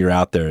when you're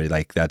out there,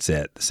 like, that's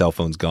it. The cell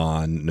phone's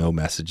gone, no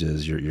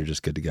messages. You're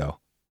just good to go.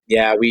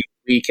 Yeah.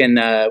 We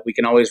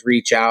can always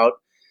reach out,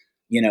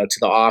 to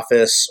the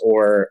office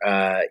or,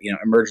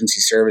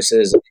 emergency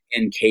services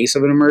in case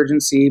of an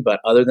emergency. But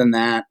other than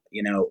that,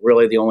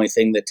 really the only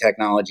thing that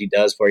technology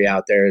does for you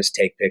out there is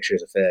take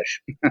pictures of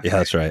fish. Yeah,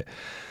 that's right.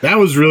 That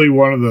was really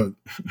one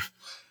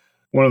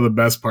of the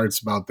best parts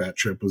about that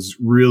trip, was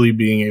really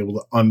being able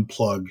to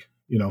unplug,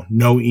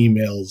 no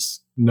emails,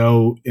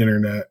 no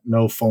internet,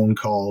 no phone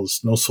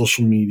calls, no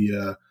social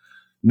media,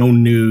 no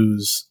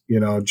news,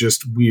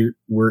 just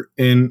we're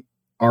in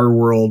our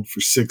world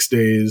for 6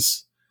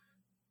 days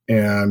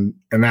and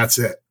that's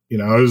it.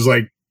 It was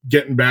like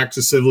getting back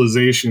to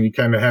civilization. You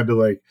kind of had to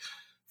like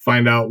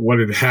find out what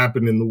had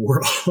happened in the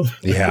world.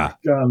 Yeah.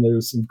 God, there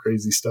was some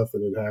crazy stuff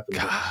that had happened.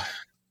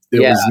 It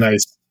was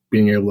nice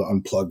being able to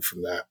unplug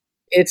from that.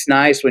 It's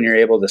nice when you're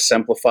able to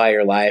simplify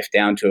your life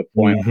down to a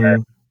point where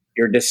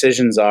your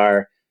decisions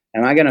are,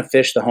 am I going to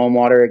fish the home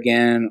water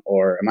again?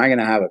 Or am I going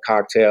to have a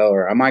cocktail?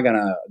 Or am I going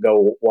to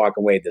go walk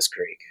and wade this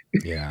creek?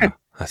 Yeah,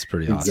 that's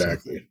pretty awesome.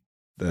 Exactly.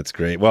 That's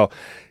great. Well,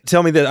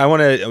 tell me that I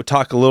want to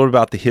talk a little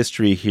about the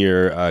history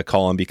here,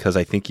 Colin, because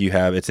I think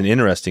it's an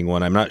interesting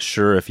one. I'm not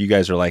sure if you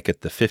guys are like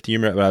at the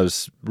 50-year, but I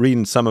was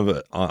reading some of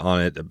it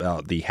on it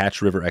about the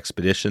Hatch River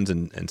expeditions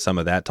and some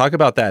of that. Talk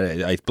about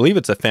that. I believe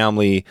it's a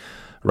family,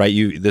 right?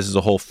 This is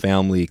a whole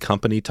family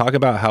company. Talk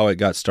about how it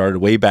got started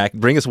way back.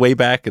 Bring us way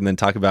back, and then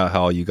talk about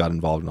how you got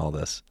involved in all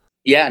this.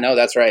 Yeah, no,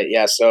 that's right.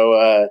 Yeah,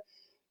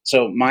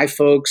 so my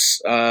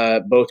folks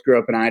both grew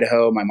up in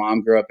Idaho. My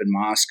mom grew up in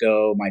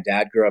Moscow. My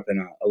dad grew up in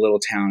a little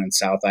town in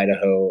South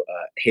Idaho,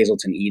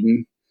 Hazelton,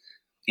 Eden.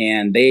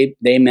 And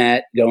they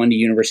met going to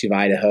University of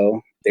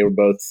Idaho. They were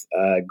both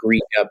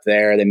Greek up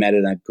there. They met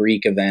at a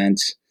Greek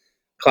event,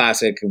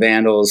 classic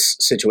Vandals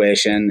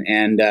situation.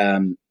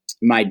 And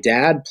my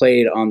dad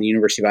played on the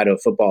University of Idaho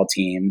football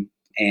team,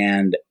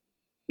 and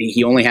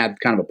he only had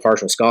kind of a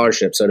partial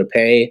scholarship. So to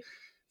pay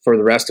for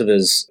the rest of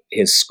his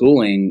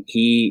schooling,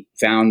 he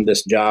found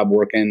this job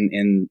working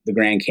in the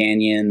Grand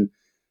Canyon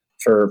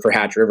for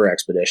Hatch River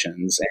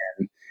expeditions.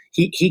 And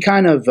he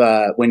kind of,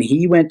 when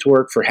he went to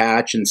work for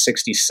Hatch in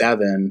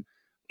 1967,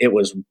 it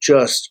was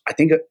just, I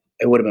think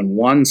it would have been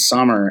one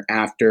summer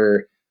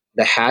after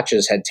the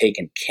Hatches had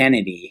taken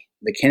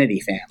the Kennedy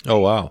family. Oh,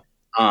 wow.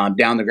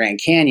 Down the Grand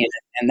Canyon.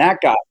 And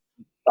that got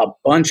a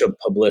bunch of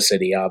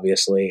publicity,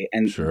 obviously.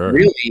 And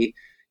really,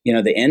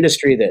 the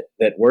industry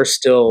that we're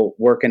still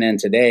working in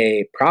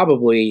today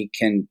probably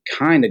can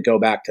kind of go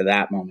back to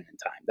that moment in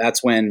time.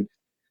 That's when,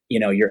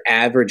 your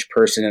average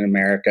person in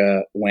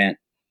America went,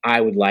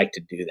 I would like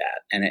to do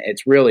that. And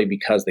it's really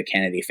because the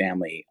Kennedy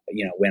family,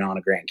 went on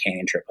a Grand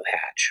Canyon trip with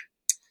Hatch.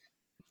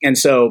 And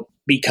so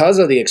because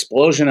of the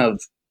explosion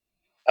of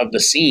the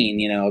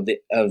scene,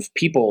 of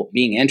people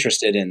being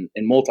interested in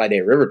multi-day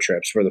river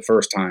trips for the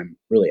first time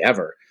really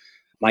ever,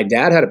 my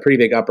dad had a pretty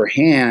big upper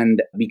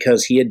hand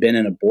because he had been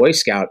in a Boy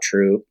Scout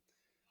troop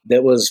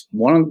that was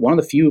one of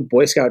the few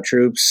Boy Scout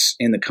troops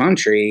in the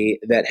country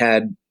that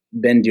had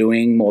been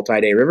doing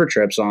multi-day river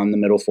trips on the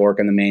Middle Fork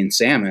and the main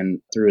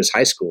Salmon through his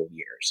high school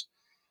years.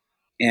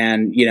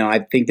 And,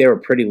 I think they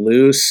were pretty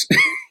loose.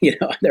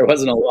 There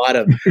wasn't a lot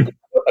of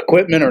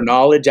equipment or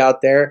knowledge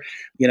out there.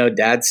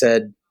 Dad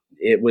said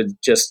it was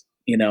just,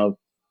 12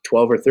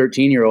 or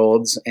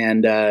 13-year-olds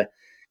and a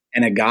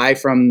guy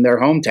from their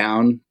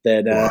hometown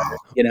that,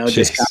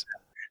 just kind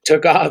of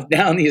took off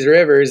down these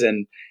rivers.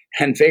 And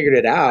and figured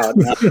it out.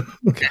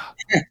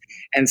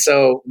 And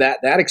so that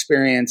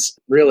experience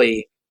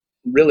really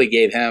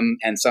gave him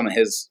and some of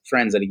his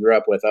friends that he grew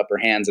up with upper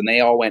hands, and they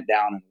all went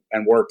down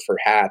and worked for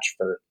Hatch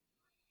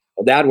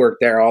Dad worked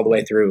there all the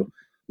way through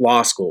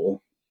law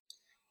school.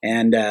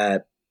 And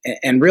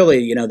really,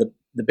 you know,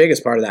 the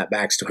biggest part of that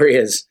backstory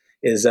is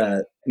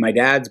my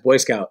dad's Boy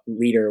Scout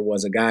leader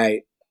was a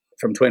guy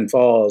from Twin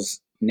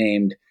Falls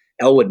named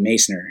Elwood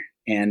Masoner.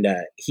 And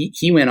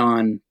he went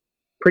on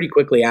pretty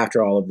quickly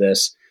after all of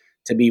this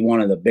to be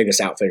one of the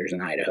biggest outfitters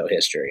in Idaho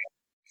history.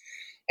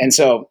 And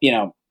so, you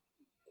know,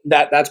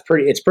 it's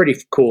pretty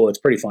cool. It's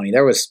pretty funny.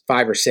 There was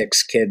 5 or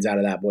 6 kids out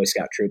of that Boy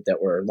Scout troop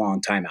that were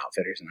longtime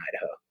outfitters in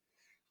Idaho.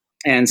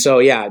 And so,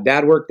 yeah,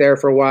 Dad worked there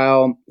for a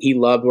while. He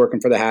loved working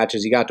for the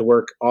Hatches. He got to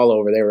work all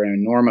over. They were an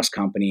enormous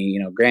company,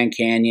 you know, Grand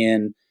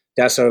Canyon,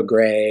 Deso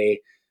Gray,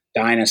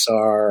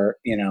 Dinosaur,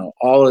 you know,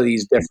 all of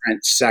these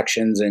different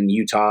sections in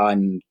Utah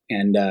and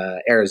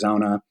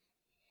Arizona.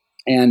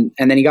 And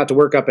then he got to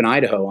work up in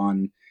Idaho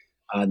on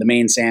the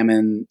Maine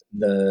Salmon,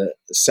 the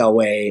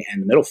Selway,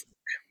 and the Middle Fork.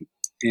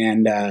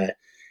 And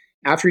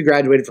after he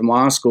graduated from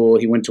law school,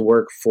 he went to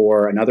work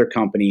for another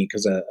company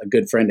because a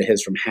good friend of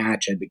his from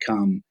Hatch had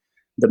become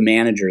the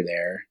manager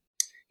there.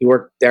 He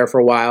worked there for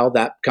a while.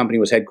 That company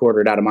was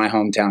headquartered out of my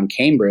hometown,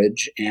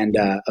 Cambridge, and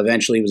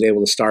eventually was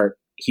able to start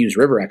Hughes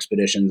River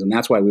Expeditions, and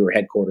that's why we were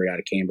headquartered out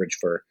of Cambridge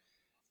for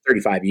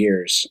 35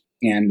 years.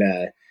 And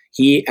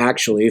he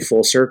actually,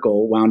 full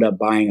circle, wound up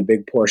buying a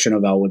big portion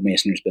of Elwood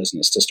Masoner's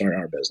business to start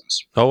our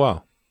business. Oh,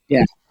 wow.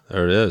 Yeah.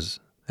 There it is.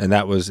 And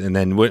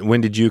then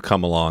when did you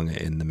come along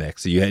in the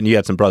mix? You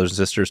had some brothers and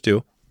sisters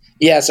too?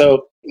 Yeah.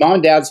 So Mom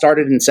and Dad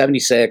started in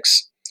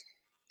 76,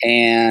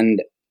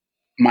 and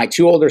my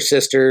 2 older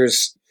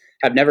sisters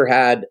have never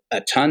had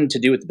a ton to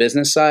do with the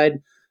business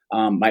side.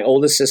 My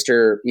oldest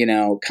sister, you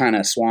know, kind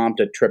of swamped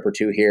a trip or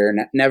 2 here,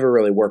 never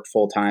really worked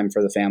full time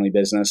for the family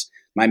business.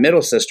 My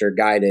middle sister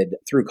guided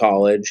through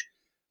college,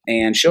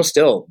 and she'll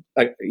still,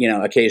 you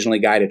know, occasionally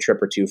guide a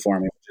trip or 2 for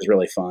me, which is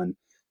really fun.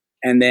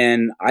 And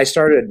then I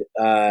started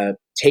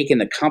taking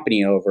the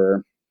company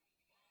over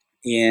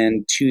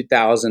in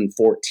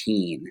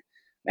 2014,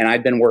 and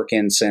I've been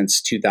working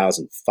since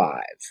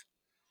 2005.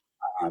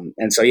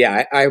 And so,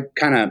 yeah, I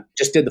kind of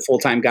just did the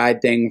full-time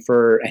guide thing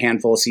for a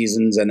handful of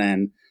seasons, and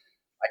then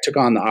I took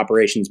on the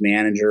operations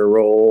manager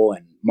role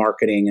and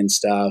marketing and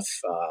stuff.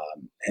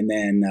 And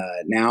then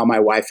now my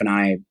wife and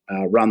I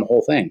run the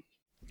whole thing.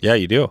 Yeah,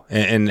 you do.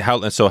 And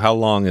how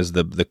long has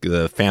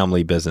the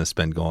family business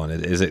been going?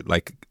 Is it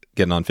like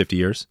getting on 50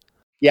 years?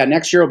 Yeah,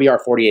 next year will be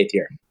our 48th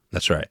year.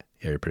 That's right.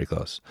 Yeah, you're pretty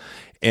close.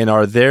 And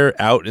are there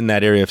out in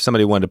that area, if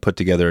somebody wanted to put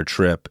together a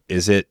trip,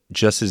 is it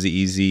just as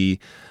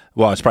easy?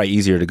 Well, it's probably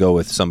easier to go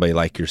with somebody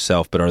like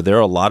yourself, but are there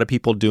a lot of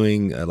people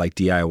doing like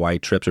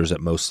DIY trips, or is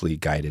it mostly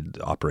guided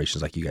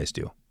operations like you guys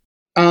do?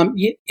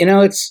 You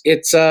know, it's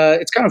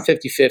kind of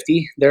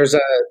 50-50. There's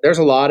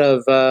a lot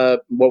of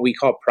what we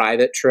call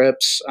private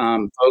trips,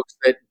 folks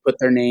that put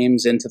their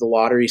names into the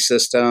lottery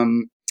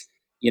system.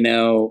 You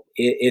know,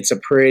 it's a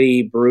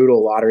pretty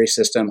brutal lottery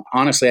system.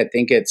 Honestly, I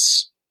think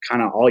it's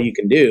kind of all you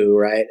can do,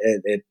 right?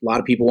 A lot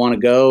of people want to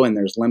go, and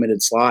there's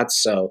limited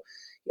slots, so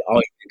all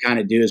you can kind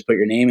of do is put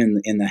your name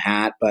in the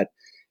hat. But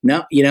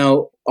no, you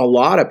know, a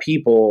lot of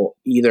people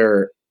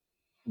either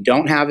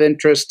don't have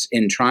interest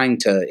in trying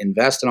to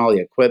invest in all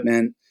the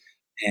equipment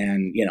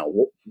and, you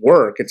know,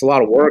 work. It's a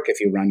lot of work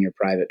if you run your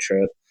private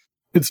trip.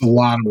 It's a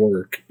lot of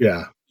work.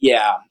 Yeah.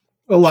 Yeah.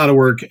 A lot of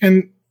work.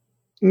 And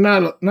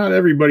not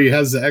everybody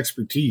has the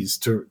expertise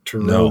to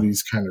row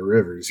these kind of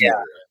rivers.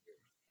 Yeah.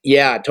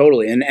 Yeah,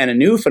 totally. And a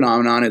new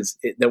phenomenon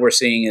that we're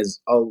seeing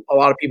is a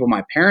lot of people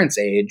my parents'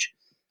 age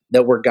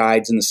that were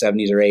guides in the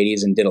 70s or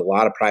 80s and did a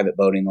lot of private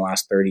boating the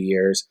last 30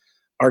 years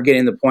are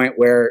getting to the point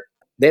where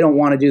they don't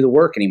want to do the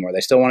work anymore.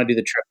 They still want to do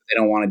the trip, but they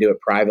don't want to do it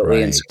privately.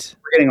 Right. And so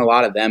we're getting a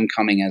lot of them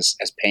coming as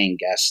paying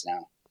guests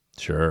now.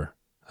 Sure.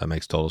 That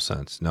makes total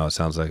sense. No, it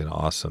sounds like an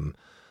awesome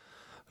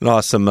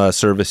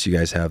service you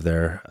guys have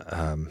there.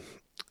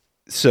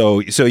 So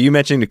you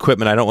mentioned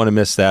equipment. I don't want to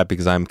miss that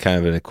because I'm kind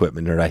of an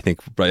equipment nerd.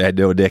 I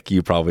know, Nick,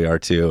 you probably are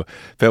too.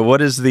 But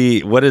what is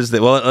the,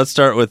 well, let's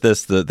start with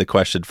this, the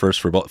question first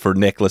for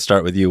Nick. Let's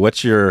start with you.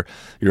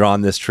 You're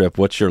on this trip.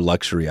 What's your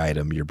luxury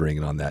item you're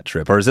bringing on that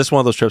trip? Or is this one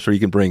of those trips where you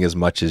can bring as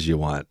much as you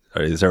want?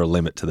 Or is there a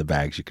limit to the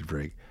bags you can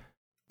bring?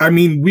 I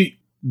mean,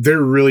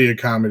 they're really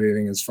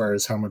accommodating as far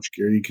as how much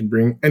gear you can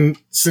bring. And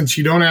since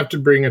you don't have to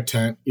bring a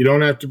tent, you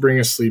don't have to bring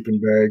a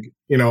sleeping bag,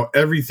 you know,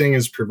 everything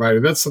is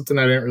provided. That's something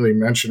I didn't really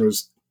mention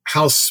was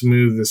how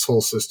smooth this whole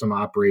system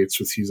operates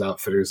with Hughes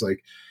Outfitters.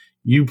 Like,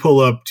 you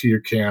pull up to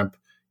your camp,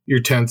 your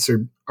tents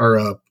are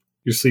up,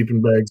 your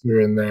sleeping bags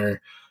are in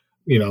there.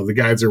 You know, the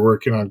guides are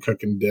working on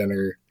cooking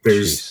dinner.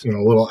 There's, you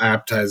know, little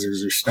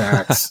appetizers or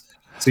snacks.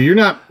 So you're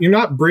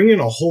not bringing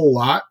a whole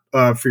lot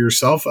for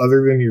yourself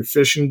other than your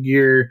fishing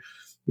gear,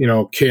 you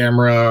know,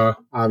 camera.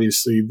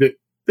 Obviously,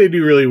 they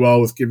do really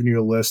well with giving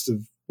you a list of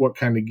what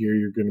kind of gear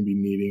you're going to be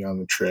needing on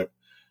the trip.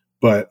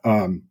 But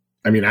I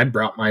mean, I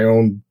brought my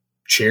own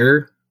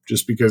chair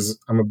just because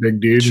I'm a big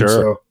dude. Sure. And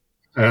so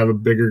I have a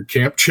bigger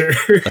camp chair.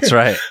 That's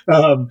right.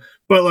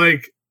 But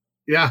like,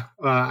 yeah,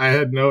 I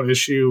had no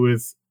issue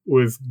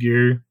with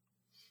gear.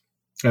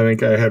 I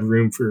think I had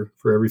room for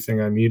everything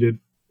I needed.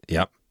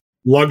 Yep.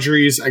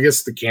 Luxuries, I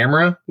guess the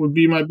camera would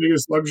be my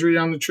biggest luxury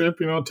on the trip,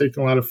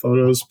 taking a lot of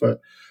photos. But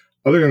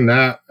other than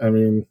that, I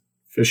mean,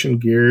 fishing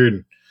gear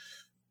and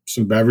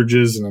some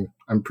beverages, and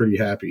I'm pretty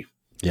happy.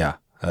 Yeah.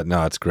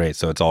 No, it's great.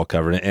 So it's all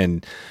covered.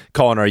 And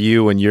Colin,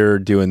 when you're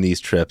doing these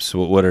trips,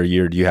 do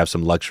you have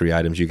some luxury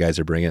items you guys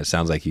are bringing? It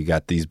sounds like you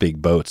got these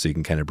big boats, so you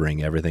can kind of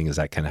bring everything. Is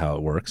that kind of how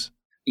it works?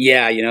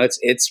 Yeah,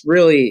 it's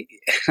really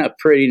a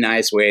pretty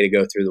nice way to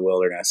go through the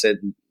wilderness.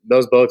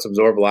 Those boats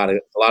absorb a lot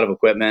of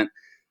equipment.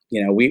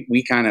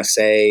 We kind of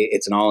say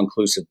it's an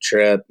all-inclusive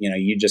trip.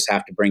 You just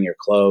have to bring your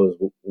clothes.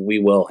 We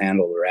will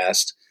handle the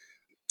rest.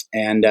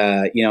 And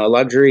a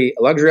luxury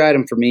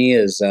item for me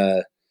is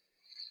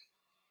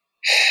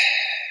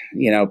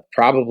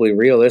probably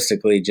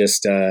realistically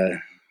just a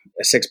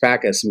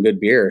 6-pack of some good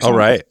beer. All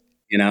right.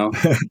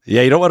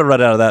 Yeah, you don't want to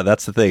run out of that.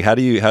 That's the thing. How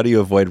do you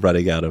avoid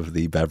running out of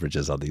the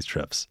beverages on these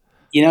trips?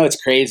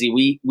 It's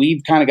crazy.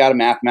 We've kind of got a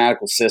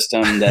mathematical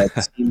system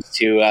that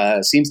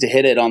seems to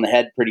hit it on the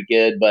head pretty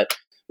good, but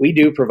we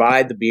do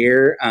provide the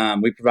beer.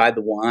 We provide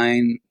the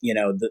wine.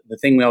 The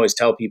thing we always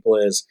tell people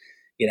is,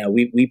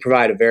 we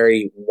provide a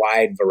very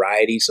wide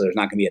variety. So there's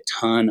not going to be a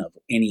ton of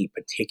any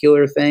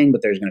particular thing,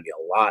 but there's going to be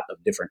a lot of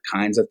different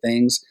kinds of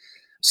things.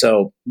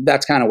 So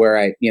that's kind of where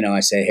I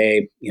say,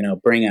 hey,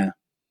 bring a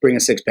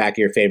 6-pack of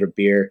your favorite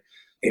beer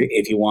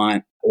if you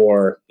want,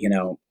 or,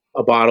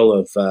 a bottle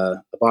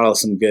of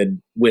some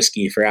good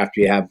whiskey for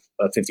after you have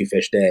a 50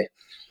 fish day.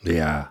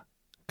 Yeah.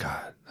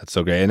 God, that's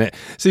so great. And it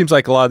seems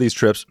like a lot of these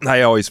trips,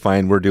 I always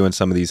find we're doing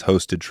some of these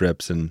hosted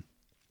trips, and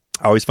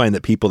I always find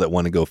that people that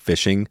want to go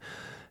fishing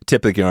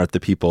typically aren't the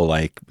people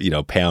like,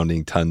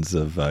 pounding tons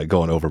of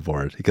going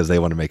overboard, because they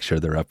want to make sure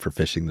they're up for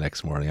fishing the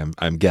next morning.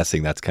 I'm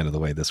guessing that's kind of the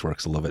way this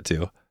works a little bit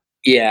too.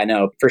 Yeah,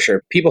 no, for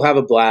sure. People have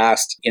a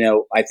blast.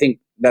 I think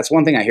that's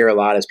one thing I hear a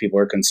lot is people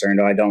are concerned,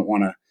 I don't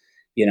want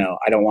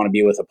to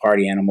be with a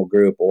party animal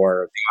group,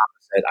 or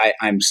the opposite.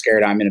 I'm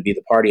scared I'm going to be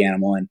the party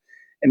animal. And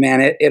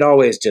man, it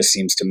always just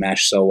seems to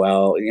mesh so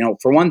well.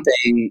 For one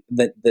thing,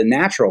 the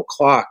natural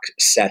clock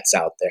sets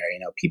out there.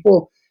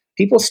 People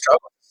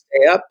struggle to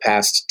stay up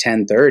past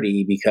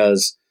 10:30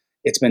 because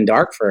it's been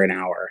dark for an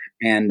hour.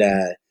 And,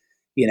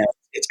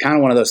 it's kind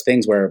of one of those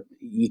things where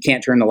you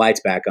can't turn the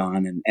lights back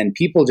on, and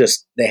people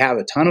they have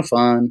a ton of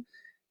fun.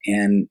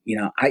 And,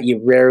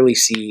 you rarely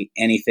see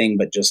anything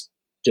but just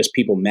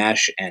people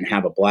mesh and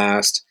have a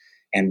blast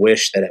and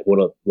wish that it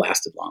would have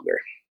lasted longer.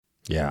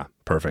 Yeah.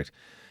 Perfect.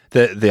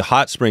 The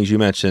hot springs you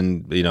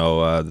mentioned,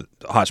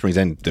 hot springs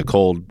and the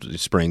cold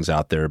springs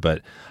out there.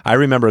 But I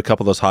remember a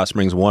couple of those hot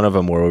springs, one of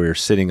them where we were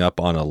sitting up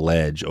on a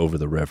ledge over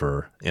the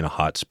river in a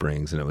hot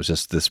springs. And it was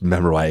just this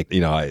memorable, I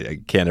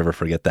can't ever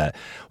forget that.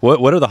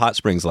 What are the hot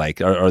springs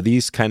like? Are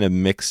these kind of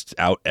mixed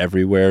out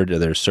everywhere? Are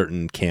there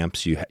certain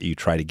camps you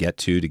try to get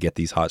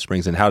these hot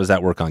springs? And how does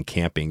that work on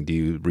camping? Do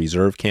you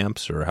reserve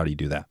camps, or how do you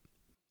do that?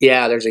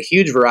 Yeah, there's a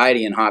huge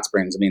variety in hot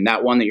springs. I mean,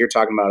 that one that you're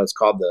talking about is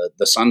called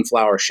the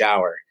Sunflower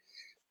Shower.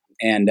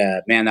 And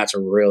man, that's a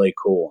really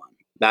cool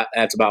one.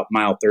 That's about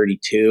mile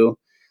 32,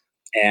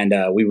 and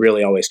we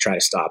really always try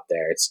to stop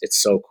there. It's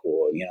so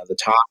cool.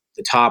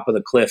 The top of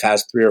the cliff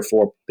has 3 or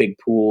 4 big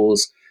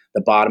pools.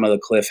 The bottom of the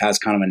cliff has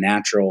kind of a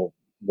natural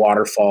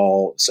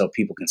waterfall, so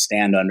people can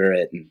stand under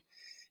it, and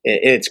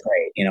it's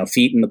great.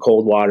 Feet in the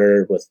cold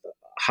water with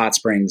hot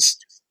springs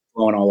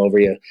flowing all over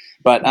you.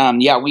 But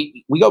yeah,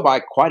 we go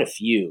by quite a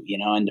few.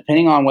 And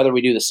depending on whether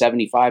we do the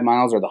 75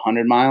 miles or the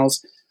 100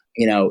 miles.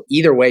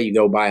 Either way, you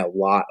go by a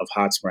lot of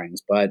hot springs,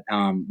 but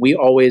we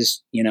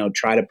always,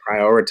 try to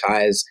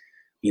prioritize,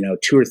 2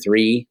 or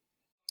 3,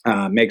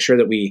 make sure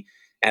that we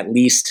at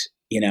least,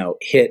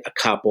 hit a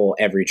couple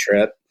every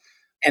trip.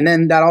 And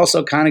then that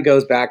also kind of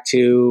goes back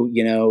to,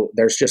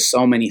 there's just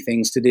so many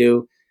things to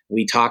do.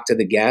 We talk to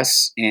the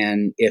guests,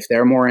 and if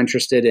they're more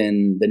interested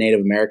in the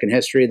Native American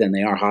history than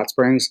they are hot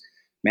springs,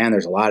 man,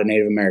 there's a lot of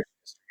Native American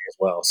history as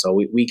well. So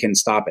we can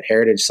stop at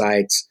heritage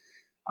sites.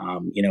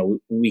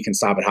 We can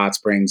stop at hot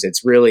springs.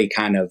 It's really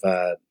kind of,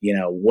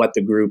 what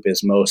the group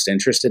is most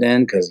interested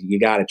in, because you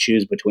got to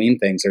choose between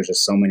things. There's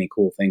just so many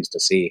cool things to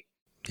see.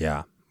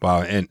 Yeah.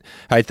 Wow. And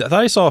I thought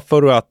I saw a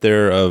photo out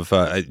there of,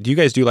 do you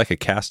guys do like a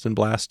cast and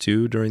blast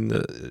too during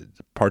the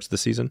parts of the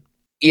season?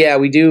 Yeah,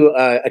 we do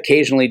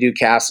occasionally do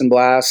cast and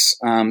blasts.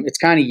 It's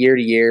kind of year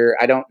to year.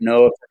 I don't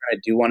know if we're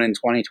going to do one in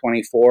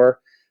 2024,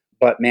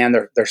 but man,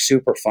 they're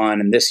super fun.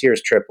 And this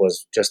year's trip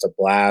was just a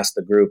blast.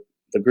 The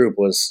group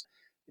was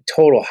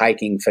total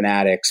hiking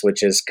fanatics,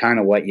 which is kind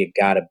of what you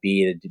got to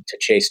be to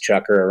chase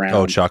Chucker around.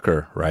 Oh,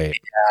 Chucker, right?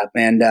 Yeah,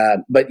 and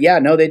but yeah,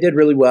 no, they did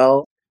really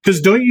well. Because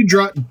don't you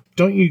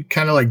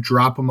kind of like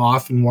drop them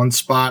off in one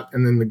spot,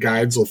 and then the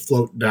guides will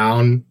float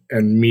down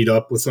and meet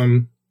up with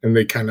them, and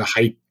they kind of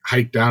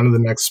hike down to the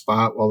next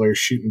spot while they're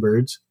shooting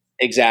birds?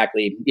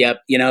 Exactly. Yep.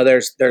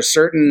 There's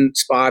certain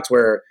spots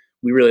where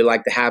we really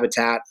like the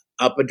habitat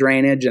up a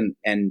drainage, and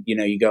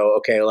you go,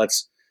 okay,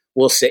 let's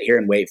we'll sit here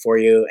and wait for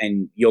you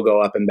and you'll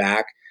go up and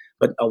back.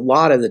 But a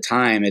lot of the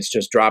time it's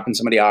just dropping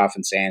somebody off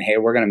and saying, hey,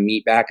 we're going to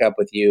meet back up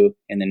with you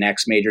in the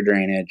next major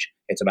drainage.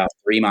 It's about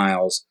 3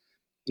 miles.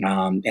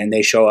 And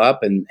they show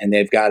up and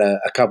they've got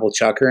a couple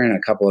chucker and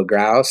a couple of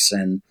grouse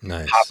and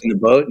hop in the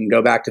boat and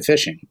go back to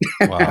fishing.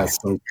 Wow. That's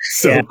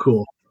so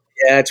cool.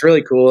 Yeah, it's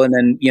really cool. And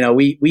then,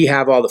 we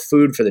have all the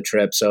food for the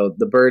trip. So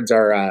the birds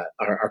are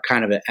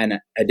kind of an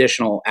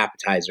additional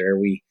appetizer.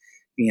 We,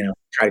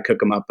 try to cook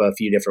them up a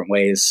few different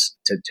ways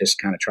to just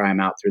kind of try them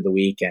out through the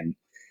week. And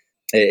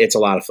it's a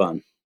lot of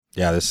fun.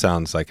 Yeah, this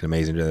sounds like an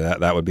amazing trip.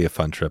 That would be a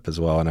fun trip as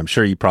well. And I'm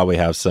sure you probably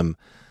have some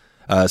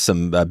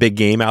big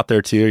game out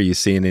there too. Are you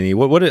seeing any,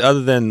 what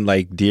other than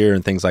like deer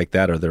and things like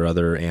that? Are there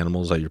other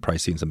animals? Are you probably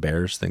seeing some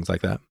bears, things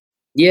like that?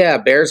 Yeah,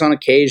 bears on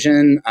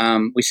occasion.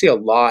 We see a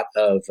lot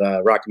of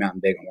Rocky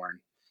Mountain bighorn.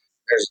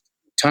 There's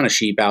a ton of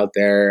sheep out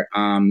there.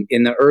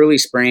 In the early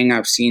spring,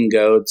 I've seen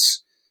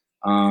goats.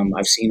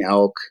 I've seen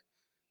elk.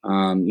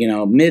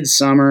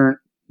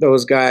 Midsummer,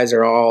 those guys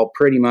are all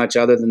pretty much,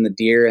 other than the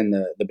deer and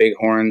the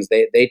bighorns,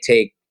 they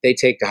take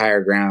to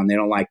higher ground. They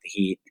don't like the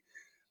heat.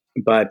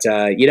 But,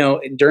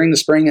 during the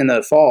spring and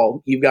the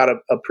fall, you've got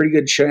a pretty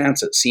good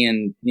chance at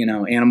seeing,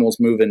 animals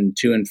moving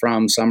to and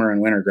from summer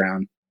and winter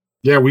ground.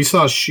 Yeah, we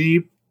saw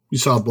sheep. We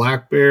saw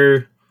black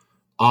bear,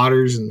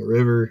 otters in the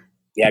river.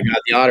 Yeah, God,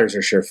 the otters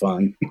are sure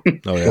fun.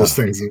 Oh, yeah. Those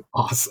things are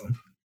awesome.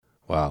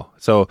 Wow.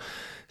 So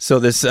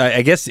this,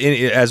 I guess,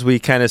 as we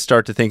kind of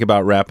start to think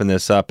about wrapping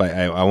this up,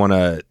 I want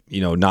to,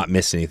 not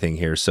miss anything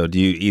here. So do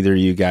either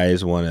you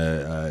guys want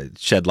to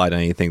shed light on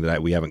anything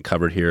that we haven't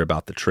covered here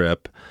about the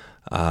trip?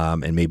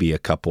 And maybe a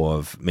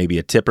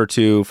tip or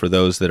two for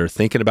those that are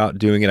thinking about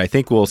doing it. I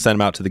think we'll send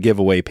them out to the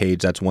giveaway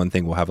page. That's one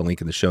thing. We'll have a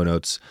link in the show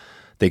notes.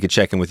 They could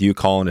check in with you,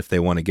 Colin, if they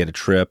want to get a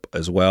trip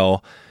as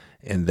well.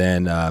 And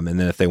then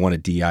if they want a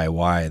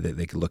DIY,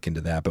 they could look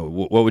into that. But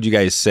what would you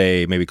guys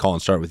say? Maybe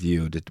Colin, start with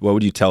you. What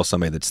would you tell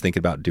somebody that's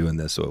thinking about doing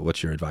this?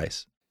 What's your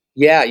advice?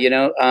 Yeah,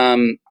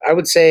 I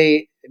would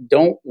say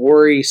don't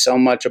worry so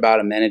much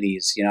about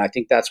amenities. I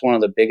think that's one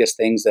of the biggest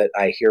things that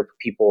I hear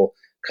people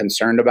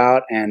concerned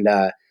about. And,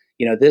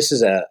 this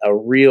is a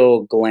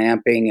real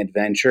glamping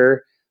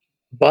adventure,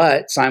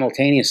 but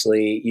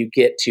simultaneously you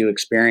get to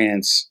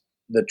experience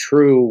the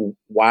true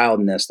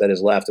wildness that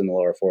is left in the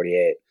lower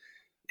 48.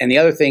 And the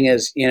other thing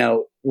is,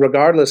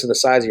 regardless of the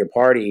size of your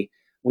party,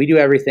 we do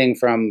everything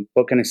from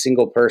booking a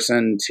single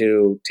person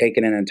to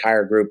taking an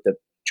entire group that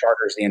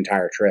charters the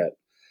entire trip.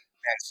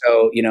 And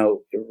so,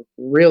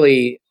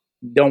 really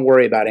don't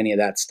worry about any of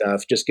that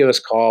stuff. Just give us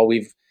a call.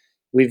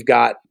 We've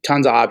got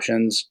tons of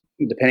options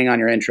depending on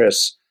your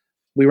interests.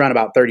 We run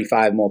about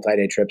 35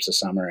 multi-day trips a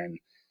summer, and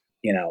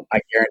I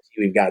guarantee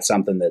we've got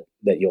something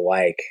that you'll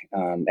like.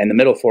 And the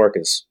Middle Fork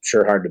is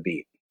sure hard to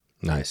beat.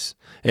 Nice.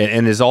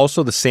 And is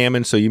also the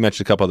salmon, so you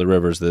mentioned a couple of the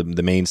rivers, the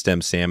main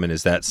stem salmon,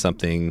 is that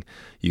something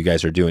you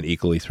guys are doing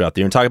equally throughout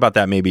the year? And talk about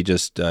that maybe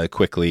just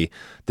quickly,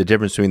 the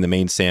difference between the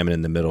main salmon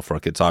and the Middle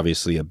Fork. It's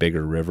obviously a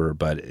bigger river,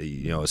 but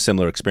a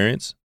similar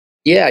experience?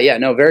 Yeah,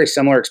 no, very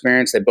similar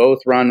experience. They both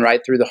run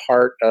right through the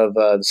heart of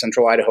the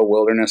central Idaho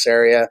wilderness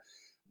area.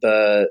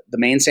 The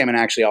main salmon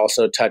actually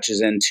also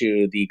touches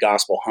into the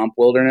Gospel Hump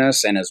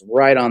wilderness and is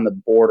right on the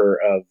border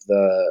of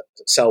the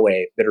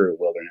Selway Bitterroot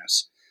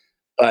wilderness.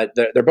 But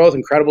they're both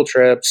incredible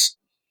trips.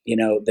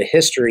 The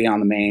history on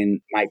the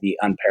main might be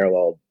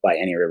unparalleled by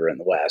any river in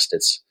the West.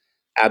 It's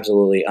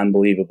absolutely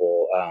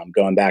unbelievable.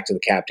 Going back to the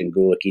Captain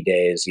Gulicki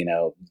days,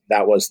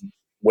 that was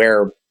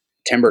where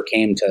timber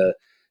came to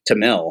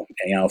mill,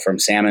 from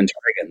Salmon to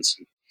Riggins,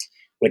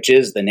 which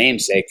is the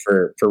namesake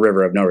for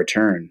River of No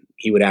Return.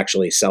 He would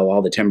actually sell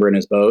all the timber in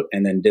his boat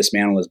and then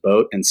dismantle his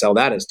boat and sell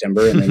that as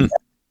timber and then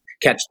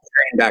catch the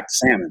train back to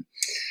Salmon.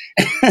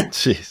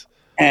 Jeez.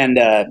 And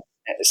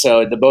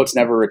so the boats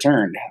never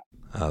returned.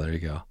 Oh, there you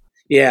go.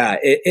 Yeah,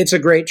 it's a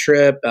great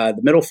trip. The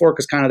Middle Fork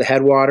is kind of the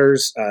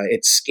headwaters.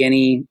 It's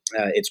skinny.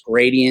 It's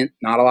gradient,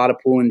 not a lot of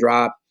pool and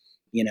drop,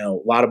 a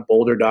lot of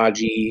boulder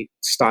dodgy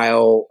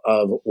style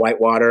of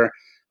whitewater.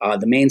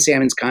 The main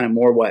salmon's kind of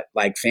more what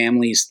like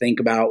families think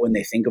about when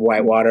they think of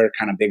whitewater,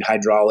 kind of big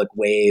hydraulic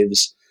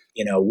waves,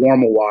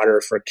 warmer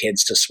water for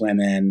kids to swim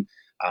in.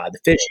 The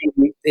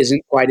fishing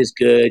isn't quite as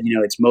good.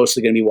 It's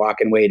mostly going to be walk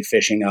and wade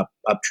fishing up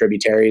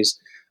tributaries.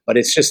 But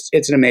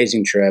it's an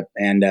amazing trip.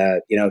 And,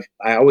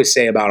 I always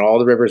say about all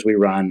the rivers we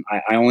run,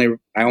 I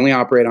only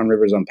operate on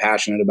rivers I'm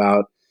passionate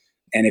about.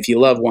 And if you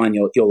love one,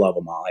 you'll love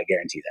them all. I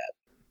guarantee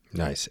that.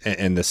 Nice.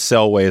 And the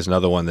Selway is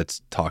another one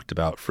that's talked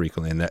about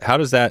frequently. And how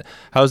does the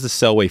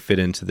Selway fit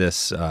into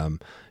this?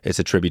 It's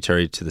a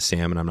tributary to the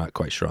Salmon. I'm not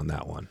quite sure on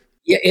that one.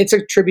 Yeah, it's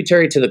a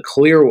tributary to the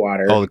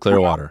Clearwater. Oh, the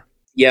Clearwater.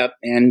 Yep.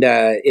 And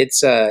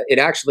it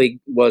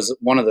actually was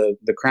one of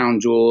the crown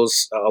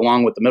jewels,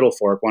 along with the Middle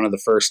Fork, one of the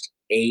first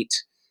 8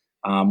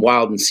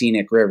 wild and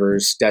scenic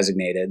rivers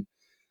designated.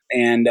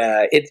 And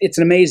it's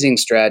an amazing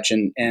stretch.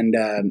 And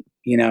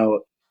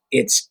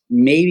it's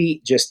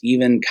maybe just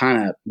even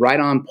kind of right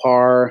on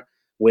par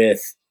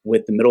with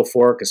the Middle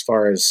Fork as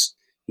far as,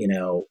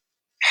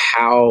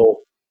 how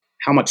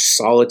how much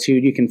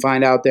solitude you can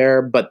find out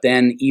there, but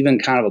then even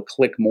kind of a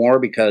click more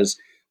because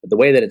the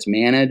way that it's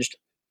managed,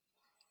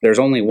 there's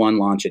only one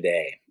launch a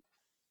day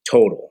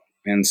total.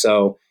 And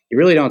so you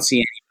really don't see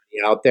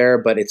anybody out there,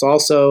 but it's a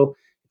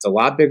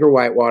lot bigger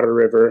whitewater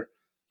river,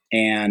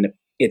 and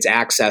its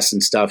access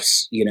and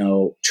stuff's,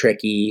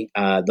 tricky.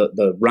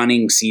 The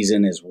running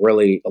season is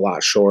really a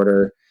lot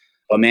shorter,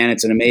 but man,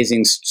 it's an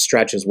amazing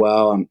stretch as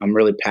well. I'm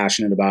really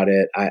passionate about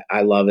it.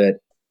 I love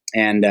it.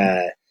 And,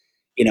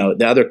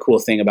 the other cool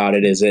thing about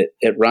it is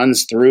it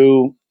runs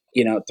through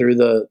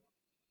the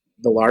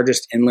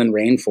largest inland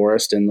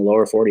rainforest in the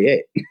lower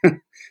 48.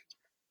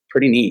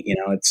 Pretty neat.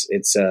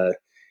 It's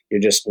you're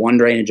just one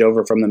drainage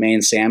over from the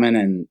main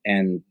salmon,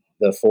 and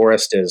the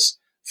forest is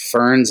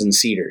ferns and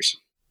cedars.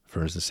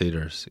 Ferns and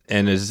cedars.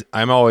 And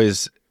I'm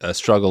always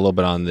struggle a little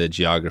bit on the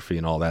geography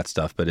and all that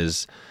stuff, but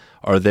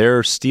are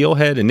there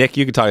steelhead? And Nick,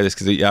 you can talk to this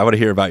because I want to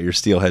hear about your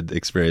steelhead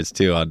experience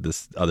too on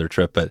this other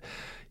trip. But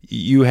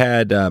you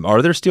had,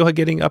 are there steelhead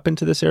getting up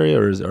into this area,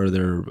 or are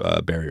there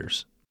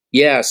barriers?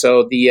 Yeah.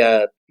 So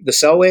the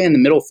Selway and the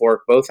Middle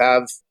Fork both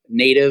have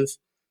native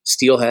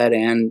steelhead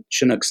and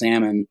Chinook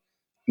salmon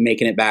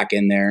making it back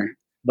in there.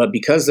 But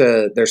because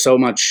they're so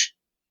much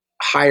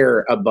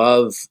higher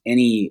above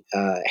any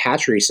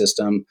hatchery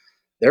system,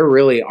 there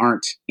really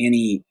aren't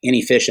any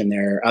fish in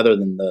there other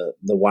than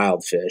the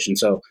wild fish. And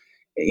so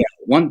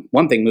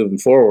one thing moving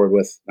forward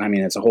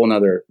it's a whole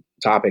nother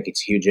topic.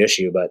 It's a huge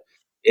issue, but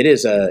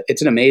it's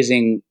an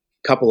amazing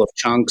couple of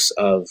chunks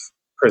of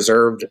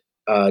preserved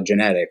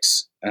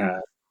genetics.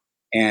 It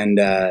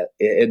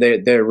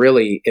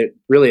really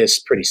is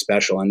pretty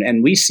special.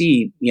 And we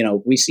see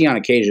on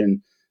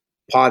occasion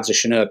pods of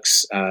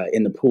Chinooks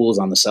in the pools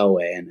on the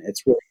Selway, and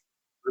it's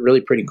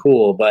really pretty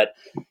cool. But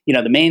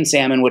the main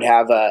salmon would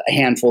have a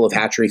handful of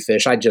hatchery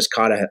fish. I just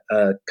caught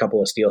a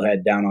couple of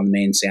steelhead down on the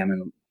main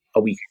salmon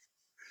a week ago.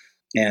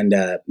 And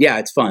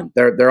it's fun.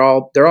 They're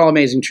all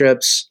amazing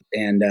trips,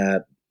 and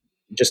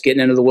just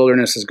getting into the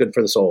wilderness is good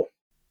for the soul.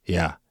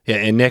 Yeah.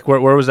 And Nick, where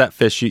was that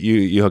fish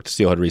you hooked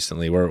steelhead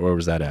recently? Where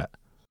was that at?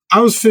 I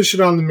was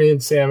fishing on the main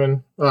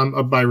salmon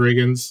up by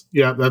Riggins.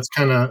 Yeah, that's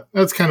kind of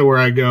where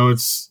I go.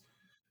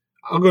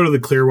 I'll go to the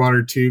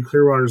Clearwater too.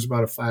 Clearwater is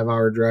about a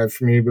 5-hour drive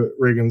for me, but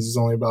Riggins is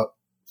only about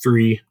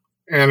 3,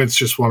 and it's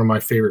just one of my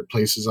favorite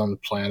places on the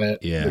planet.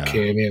 Yeah, the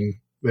canyon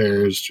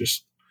there is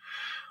just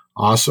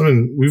awesome,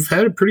 and we've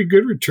had a pretty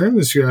good return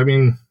this year. I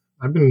mean,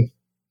 I've been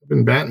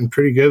batting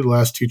pretty good the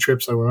last 2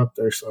 trips I went up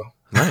there. So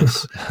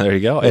nice. There you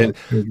go. And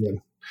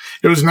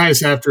it was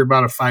nice after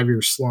about a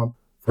 5-year slump.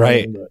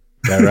 Right.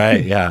 Yeah,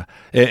 right. Yeah.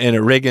 And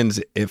at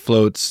Riggins, it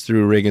floats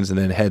through Riggins and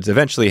then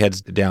eventually heads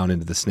down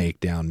into the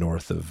Snake down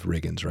north of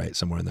Riggins, right?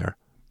 Somewhere in there.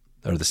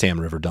 Or the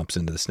Salmon River dumps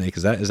into the Snake.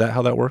 Is that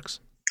how that works?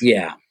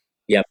 Yeah.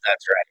 Yep,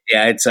 that's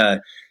right. Yeah,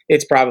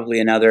 it's probably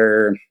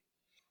another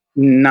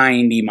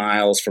 90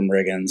 miles from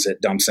Riggins.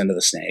 It dumps into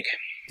the Snake.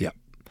 Yep.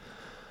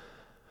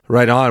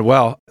 Right on.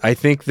 Well, I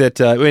think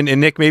that, and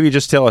Nick, maybe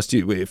just tell us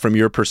from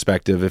your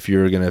perspective,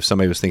 if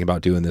somebody was thinking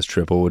about doing this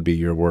trip, what would be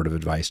your word of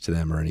advice to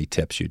them, or any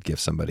tips you'd give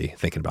somebody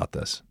thinking about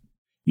this?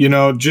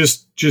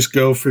 Just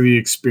go for the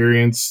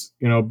experience,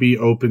 be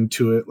open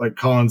to it. Like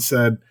Colin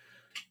said,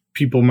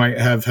 people might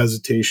have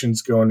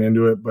hesitations going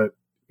into it, but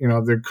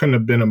there couldn't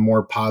have been a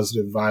more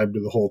positive vibe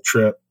to the whole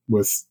trip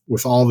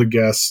with all the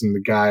guests and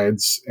the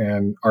guides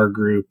and our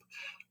group.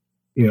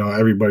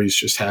 Everybody's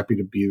just happy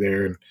to be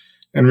there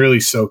and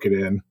really soak it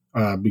in.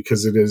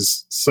 Because it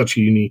is such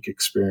a unique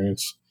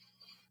experience,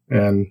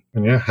 and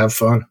have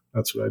fun.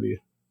 That's what I do.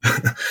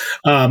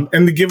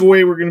 And the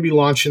giveaway, we're going to be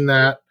launching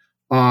that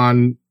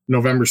on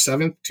November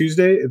 7th,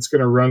 Tuesday. It's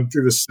going to run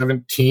through the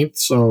 17th.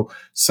 So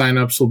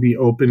signups will be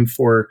open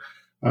for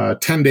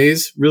 10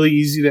 days. Really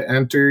easy to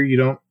enter. You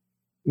don't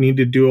need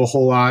to do a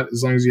whole lot.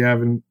 As long as you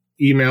have an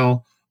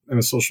email and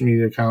a social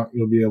media account,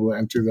 you'll be able to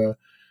enter the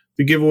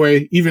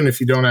giveaway. Even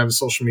if you don't have a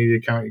social media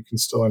account, you can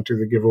still enter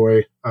the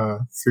giveaway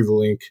through the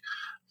link.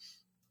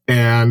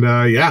 And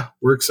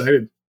we're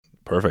excited.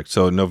 Perfect.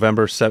 So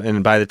November 7th,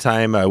 and by the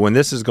time when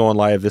this is going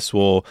live, this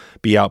will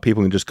be out.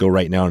 People can just go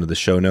right now into the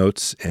show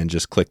notes and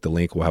just click the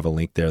link. We'll have a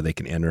link there they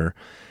can enter.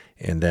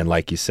 And then,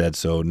 like you said,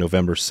 so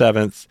November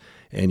 7th,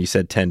 and you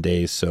said 10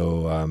 days.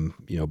 So,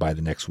 by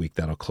the next week,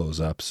 that'll close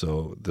up.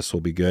 So this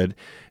will be good.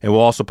 And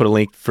we'll also put a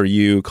link for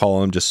you,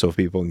 Colin, just so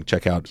people can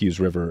check out Hughes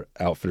River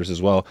Outfitters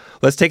as well.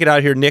 Let's take it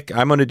out here. Nick,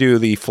 I'm going to do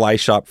the Fly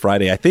Shop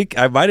Friday. I think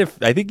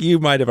you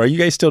might have. Are you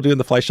guys still doing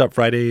the Fly Shop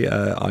Friday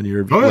on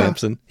your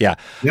Lamson? Yeah.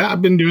 Yeah,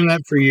 I've been doing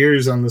that for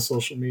years on the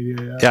social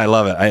media. Yeah, I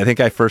love it. I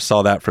think I first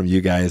saw that from you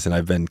guys, and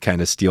I've been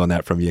kind of stealing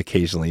that from you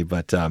occasionally.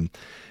 But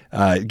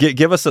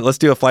give us let's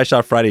do a Fly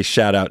Shop Friday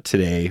shout out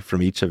today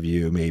from each of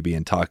you, maybe,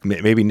 and talk.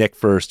 Maybe Nick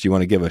first. You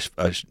want to give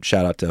a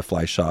shout out to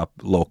Fly Shop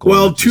local?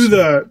 Well, two of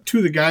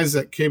the guys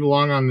that came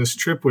along on this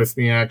trip with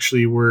me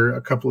actually were a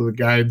couple of the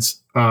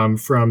guides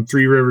from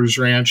Three Rivers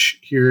Ranch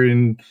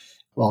here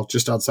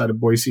just outside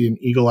of Boise in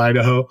Eagle,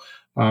 Idaho.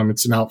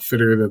 It's an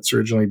outfitter that's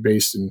originally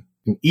based in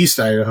East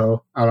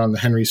Idaho, out on the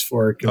Henry's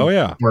Fork.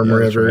 And Worm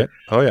River. Right.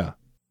 Oh yeah.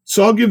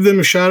 So I'll give them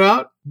a shout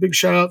out. big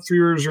shout out Three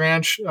Rivers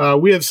Ranch.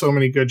 We have so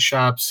many good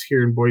shops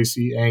here in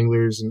Boise,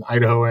 Anglers and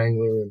Idaho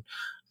Angler,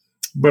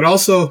 but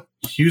also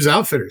Hughes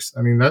Outfitters.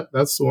 I mean,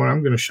 that's the one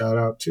I'm going to shout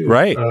out too.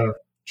 Right.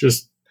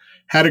 Just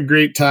had a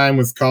great time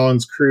with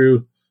Colin's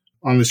crew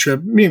on this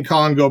trip. Me and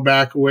Colin go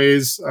back a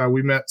ways.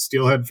 We met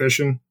steelhead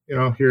fishing,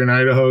 here in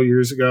Idaho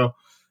years ago.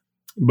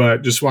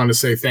 But just wanted to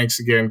say thanks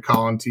again,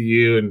 Colin, to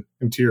you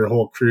and to your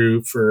whole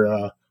crew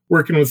for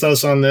working with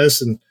us on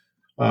this and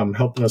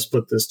helping us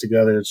put this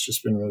together. It's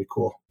just been really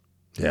cool.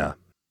 Yeah.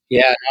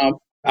 Yeah,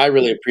 no, I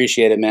really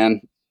appreciate it,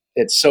 man.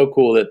 It's so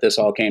cool that this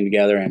all came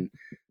together, and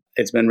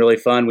it's been really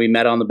fun. We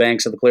met on the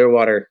banks of the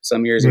Clearwater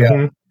some years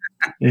ago.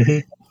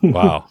 Mm-hmm.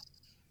 Wow.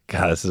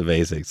 God, this is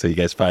amazing. So you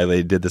guys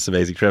finally did this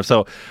amazing trip.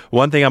 So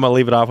one thing I'm going to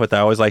leave it off with, I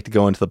always like to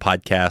go into the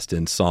podcast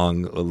and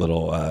song a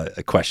little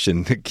a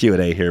question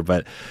Q&A here.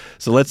 But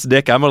so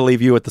Nick, I'm going to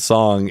leave you with the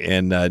song,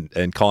 and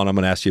Colin, I'm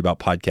going to ask you about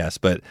podcasts.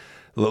 But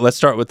let's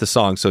start with the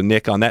song. So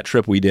Nick, on that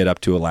trip we did up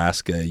to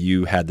Alaska,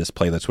 you had this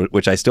playlist,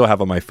 which I still have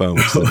on my phone,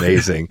 which is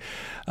amazing.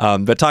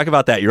 But talk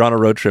about that. You're on a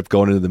road trip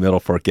going into the Middle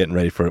Fork, getting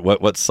ready for it.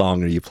 What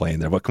song are you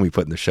playing there? What can we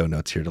put in the show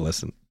notes here to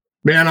listen?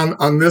 Man,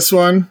 on this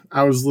one,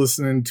 I was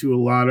listening to a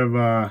lot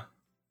of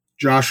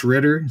Josh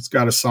Ritter. He's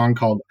got a song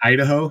called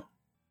Idaho,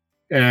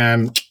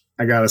 and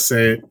I gotta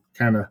say, it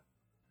kind of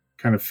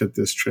fit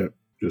this trip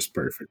just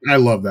perfect. I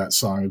love that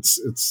song.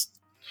 It's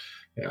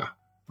yeah,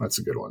 that's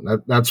a good one.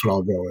 That's what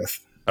I'll go with.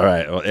 All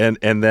right, well,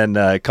 and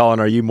then Colin,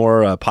 are you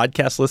more a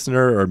podcast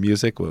listener or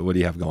music? What do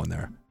you have going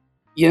there?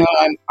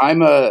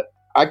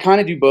 I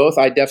kind of do both.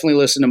 I definitely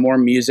listen to more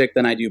music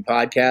than I do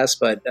podcasts,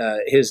 but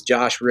his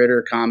Josh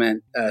Ritter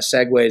comment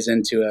segues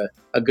into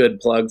a good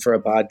plug for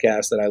a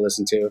podcast that I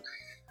listen to.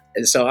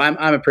 And so I'm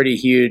a pretty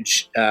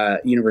huge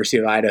University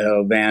of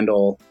Idaho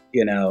Vandal,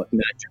 nut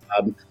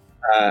job.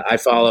 I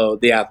follow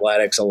the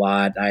athletics a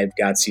lot. I've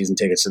got season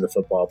tickets to the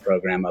football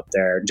program up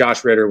there.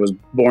 Josh Ritter was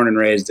born and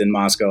raised in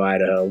Moscow,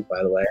 Idaho,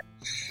 by the way.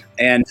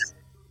 And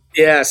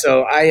yeah,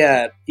 so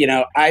I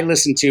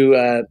listen to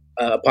a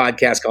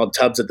podcast called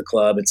Tubs at the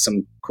Club. It's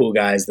some cool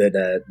guys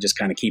that just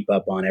kind of keep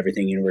up on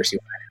everything University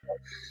of Idaho.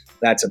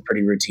 That's a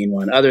pretty routine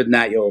one. Other than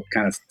that, you'll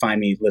kind of find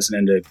me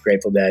listening to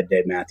Grateful Dead,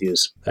 Dave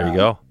Matthews. There you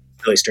go.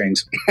 Billy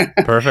Strings.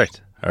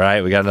 Perfect. All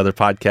right. We got another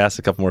podcast,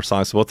 a couple more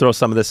songs. So we'll throw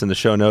some of this in the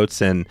show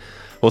notes, and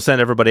we'll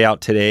send everybody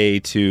out today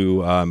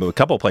to a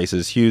couple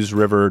places,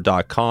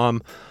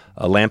 HughesRiver.com,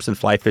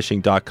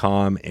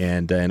 LamsonFlyFishing.com,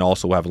 and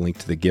also we'll have a link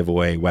to the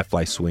giveaway,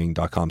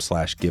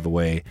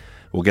 wetflyswing.com/giveaway.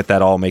 We'll get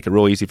that all, make it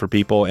real easy for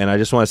people. And I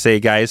just want to say,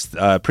 guys,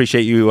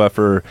 appreciate you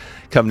for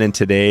coming in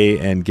today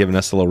and giving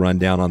us a little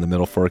rundown on the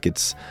Middle Fork.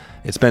 It's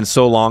been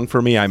so long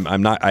for me.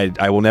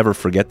 I will never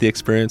forget the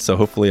experience. So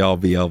hopefully I'll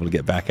be able to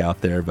get back out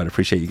there. But I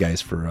appreciate you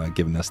guys for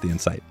giving us the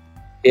insight.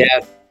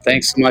 Yeah,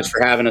 thanks so much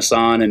for having us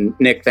on. And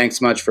Nick, thanks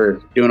so much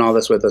for doing all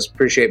this with us.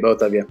 Appreciate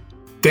both of you.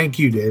 Thank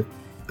you, Dave.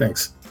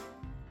 Thanks.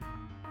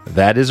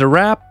 That is a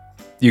wrap.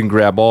 You can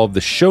grab all of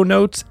the show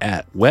notes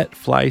at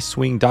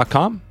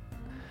wetflyswing.com.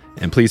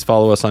 And please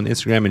follow us on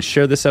Instagram and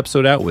share this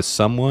episode out with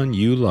someone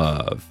you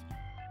love.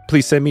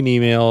 Please send me an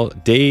email,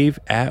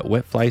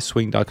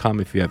 dave@wetflyswing.com,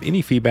 if you have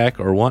any feedback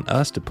or want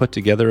us to put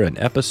together an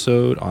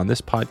episode on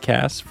this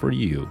podcast for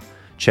you.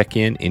 Check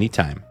in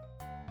anytime.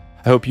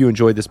 I hope you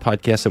enjoyed this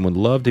podcast and would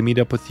love to meet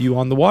up with you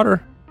on the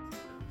water.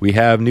 We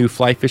have new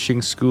fly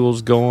fishing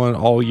schools going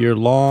all year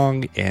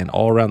long and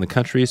all around the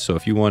country, so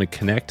if you want to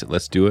connect,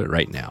 let's do it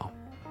right now.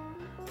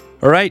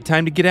 All right,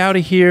 time to get out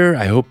of here.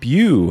 I hope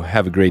you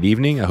have a great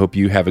evening. I hope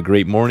you have a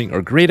great morning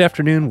or great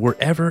afternoon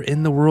wherever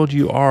in the world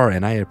you are.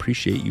 And I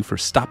appreciate you for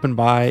stopping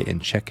by and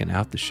checking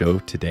out the show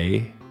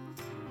today.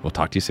 We'll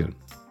talk to you soon.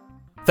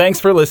 Thanks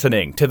for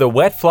listening to the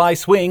Wet Fly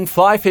Swing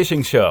Fly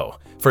Fishing Show.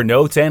 For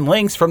notes and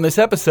links from this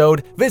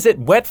episode, visit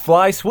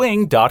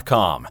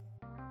wetflyswing.com.